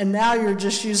 and now you're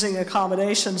just using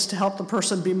accommodations to help the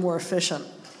person be more efficient,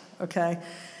 okay?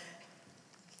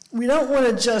 We don't want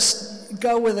to just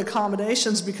go with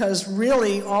accommodations because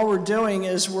really all we're doing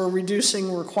is we're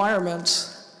reducing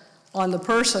requirements on the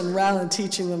person rather than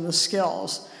teaching them the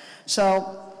skills.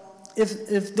 So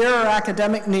if there are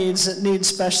academic needs that need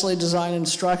specially designed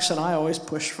instruction, I always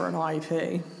push for an IEP.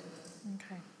 Okay,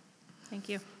 thank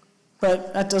you.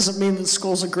 But that doesn't mean that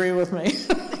schools agree with me.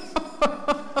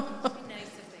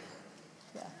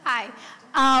 Hi,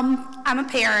 I'm a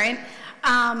parent.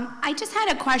 I just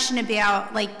had a question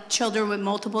about like children with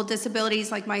multiple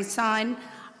disabilities, like my son.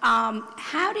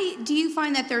 How do you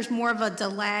find that there's more of a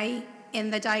delay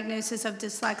in the diagnosis of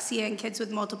dyslexia in kids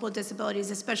with multiple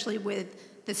disabilities, especially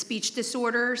with the speech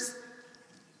disorders?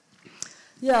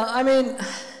 Yeah, I mean,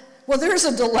 well, there's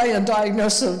a delay in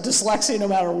diagnosis of dyslexia no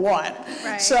matter what.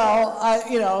 Right. So,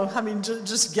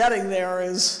 just getting there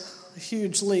is a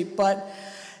huge leap. But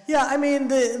yeah, I mean,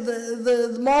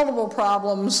 the multiple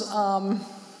problems,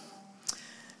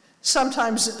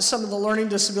 sometimes some of the learning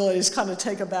disabilities kind of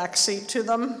take a back seat to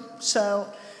them.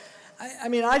 So, I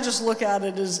mean, I just look at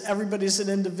it as everybody's an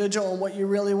individual, and what you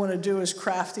really want to do is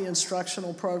craft the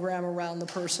instructional program around the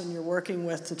person you're working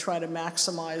with to try to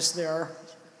maximize their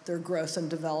growth and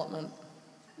development.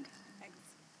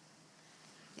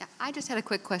 Yeah, I just had a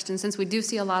quick question. Since we do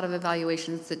see a lot of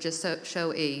evaluations that just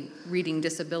show a reading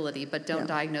disability but don't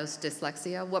diagnose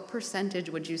dyslexia, what percentage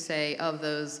would you say of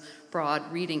those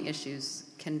broad reading issues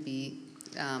can be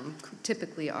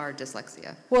typically are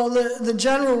dyslexia? Well, the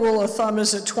general rule of thumb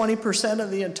is that 20%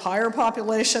 of the entire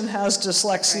population has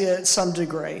dyslexia at some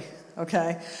degree,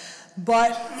 okay?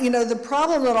 But, you know, the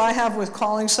problem that I have with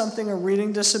calling something a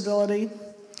reading disability,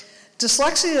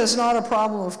 dyslexia is not a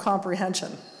problem of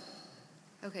comprehension.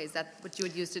 Okay, is that what you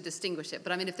would use to distinguish it?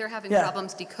 But I mean, if they're having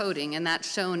problems decoding and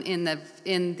that's shown in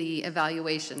the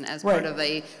evaluation as part of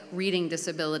a reading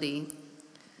disability,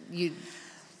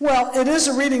 Well, it is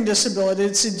a reading disability.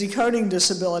 It's a decoding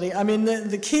disability. I mean,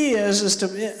 the key is to,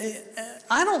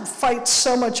 I don't fight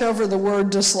so much over the word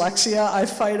dyslexia. I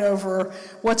fight over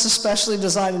what's a specially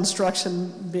designed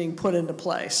instruction being put into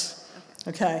place.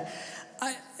 Okay.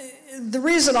 The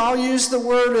reason I'll use the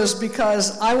word is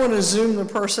because I want to zoom the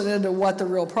person into what the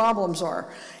real problems are.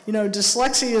 You know,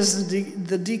 dyslexia is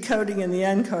the decoding and the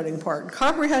encoding part.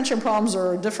 Comprehension problems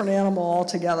are a different animal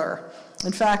altogether.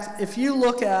 In fact, if you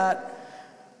look at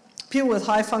people with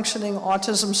high-functioning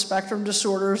autism spectrum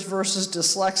disorders versus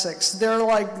dyslexics, they're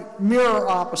like mirror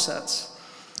opposites.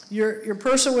 Your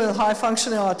person with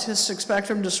high-functioning autistic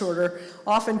spectrum disorder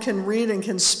often can read and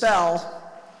can spell,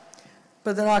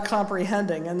 but they're not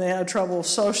comprehending and they have trouble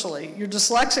socially. Your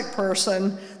dyslexic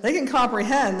person, they can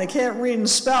comprehend, they can't read and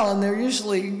spell, and they're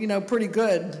usually, you know, pretty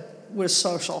good with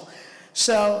social.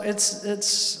 So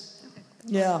it's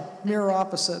yeah, mirror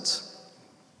opposites.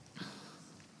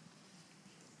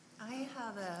 I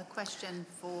have a question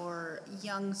for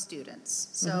young students.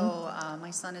 So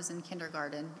my son is in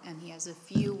kindergarten and he has a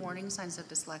few warning signs of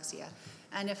dyslexia.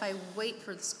 And if I wait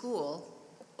for the school,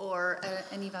 or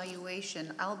an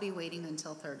evaluation, I'll be waiting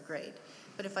until 3rd grade.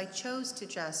 But if I chose to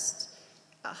just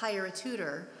hire a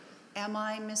tutor, am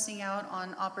I missing out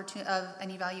on an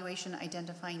evaluation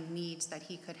identifying needs that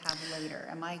he could have later?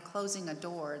 Am I closing a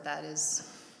door that is...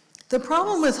 The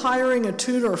problem with hiring a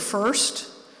tutor first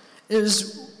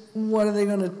is what are they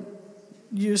going to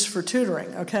use for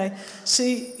tutoring, okay?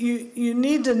 See, you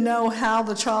need to know how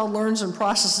the child learns and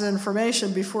processes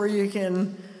information before you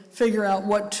can figure out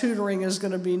what tutoring is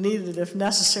going to be needed if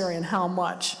necessary and how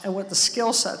much and what the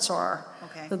skill sets are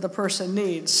that the person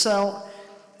needs. So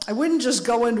I wouldn't just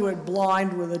go into it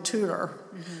blind with a tutor,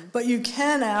 but you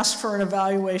can ask for an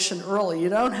evaluation early. You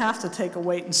don't have to take a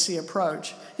wait and see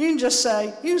approach. You can just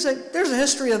say, there's a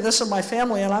history of this in my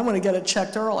family and I'm going to get it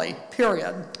checked early,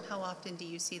 period. How often do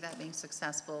you see that being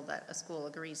successful, that a school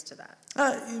agrees to that?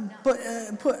 Put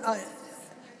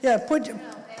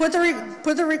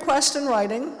the request in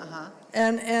writing,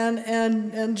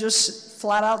 and just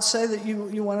flat out say that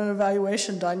you want an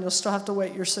evaluation done. You'll still have to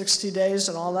wait your 60 days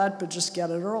and all that, but just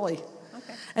get it early.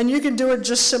 Okay. And you can do it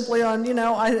just simply on, you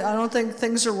know, I don't think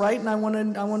things are right, and I want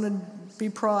to be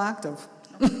proactive.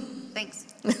 Okay. Thanks.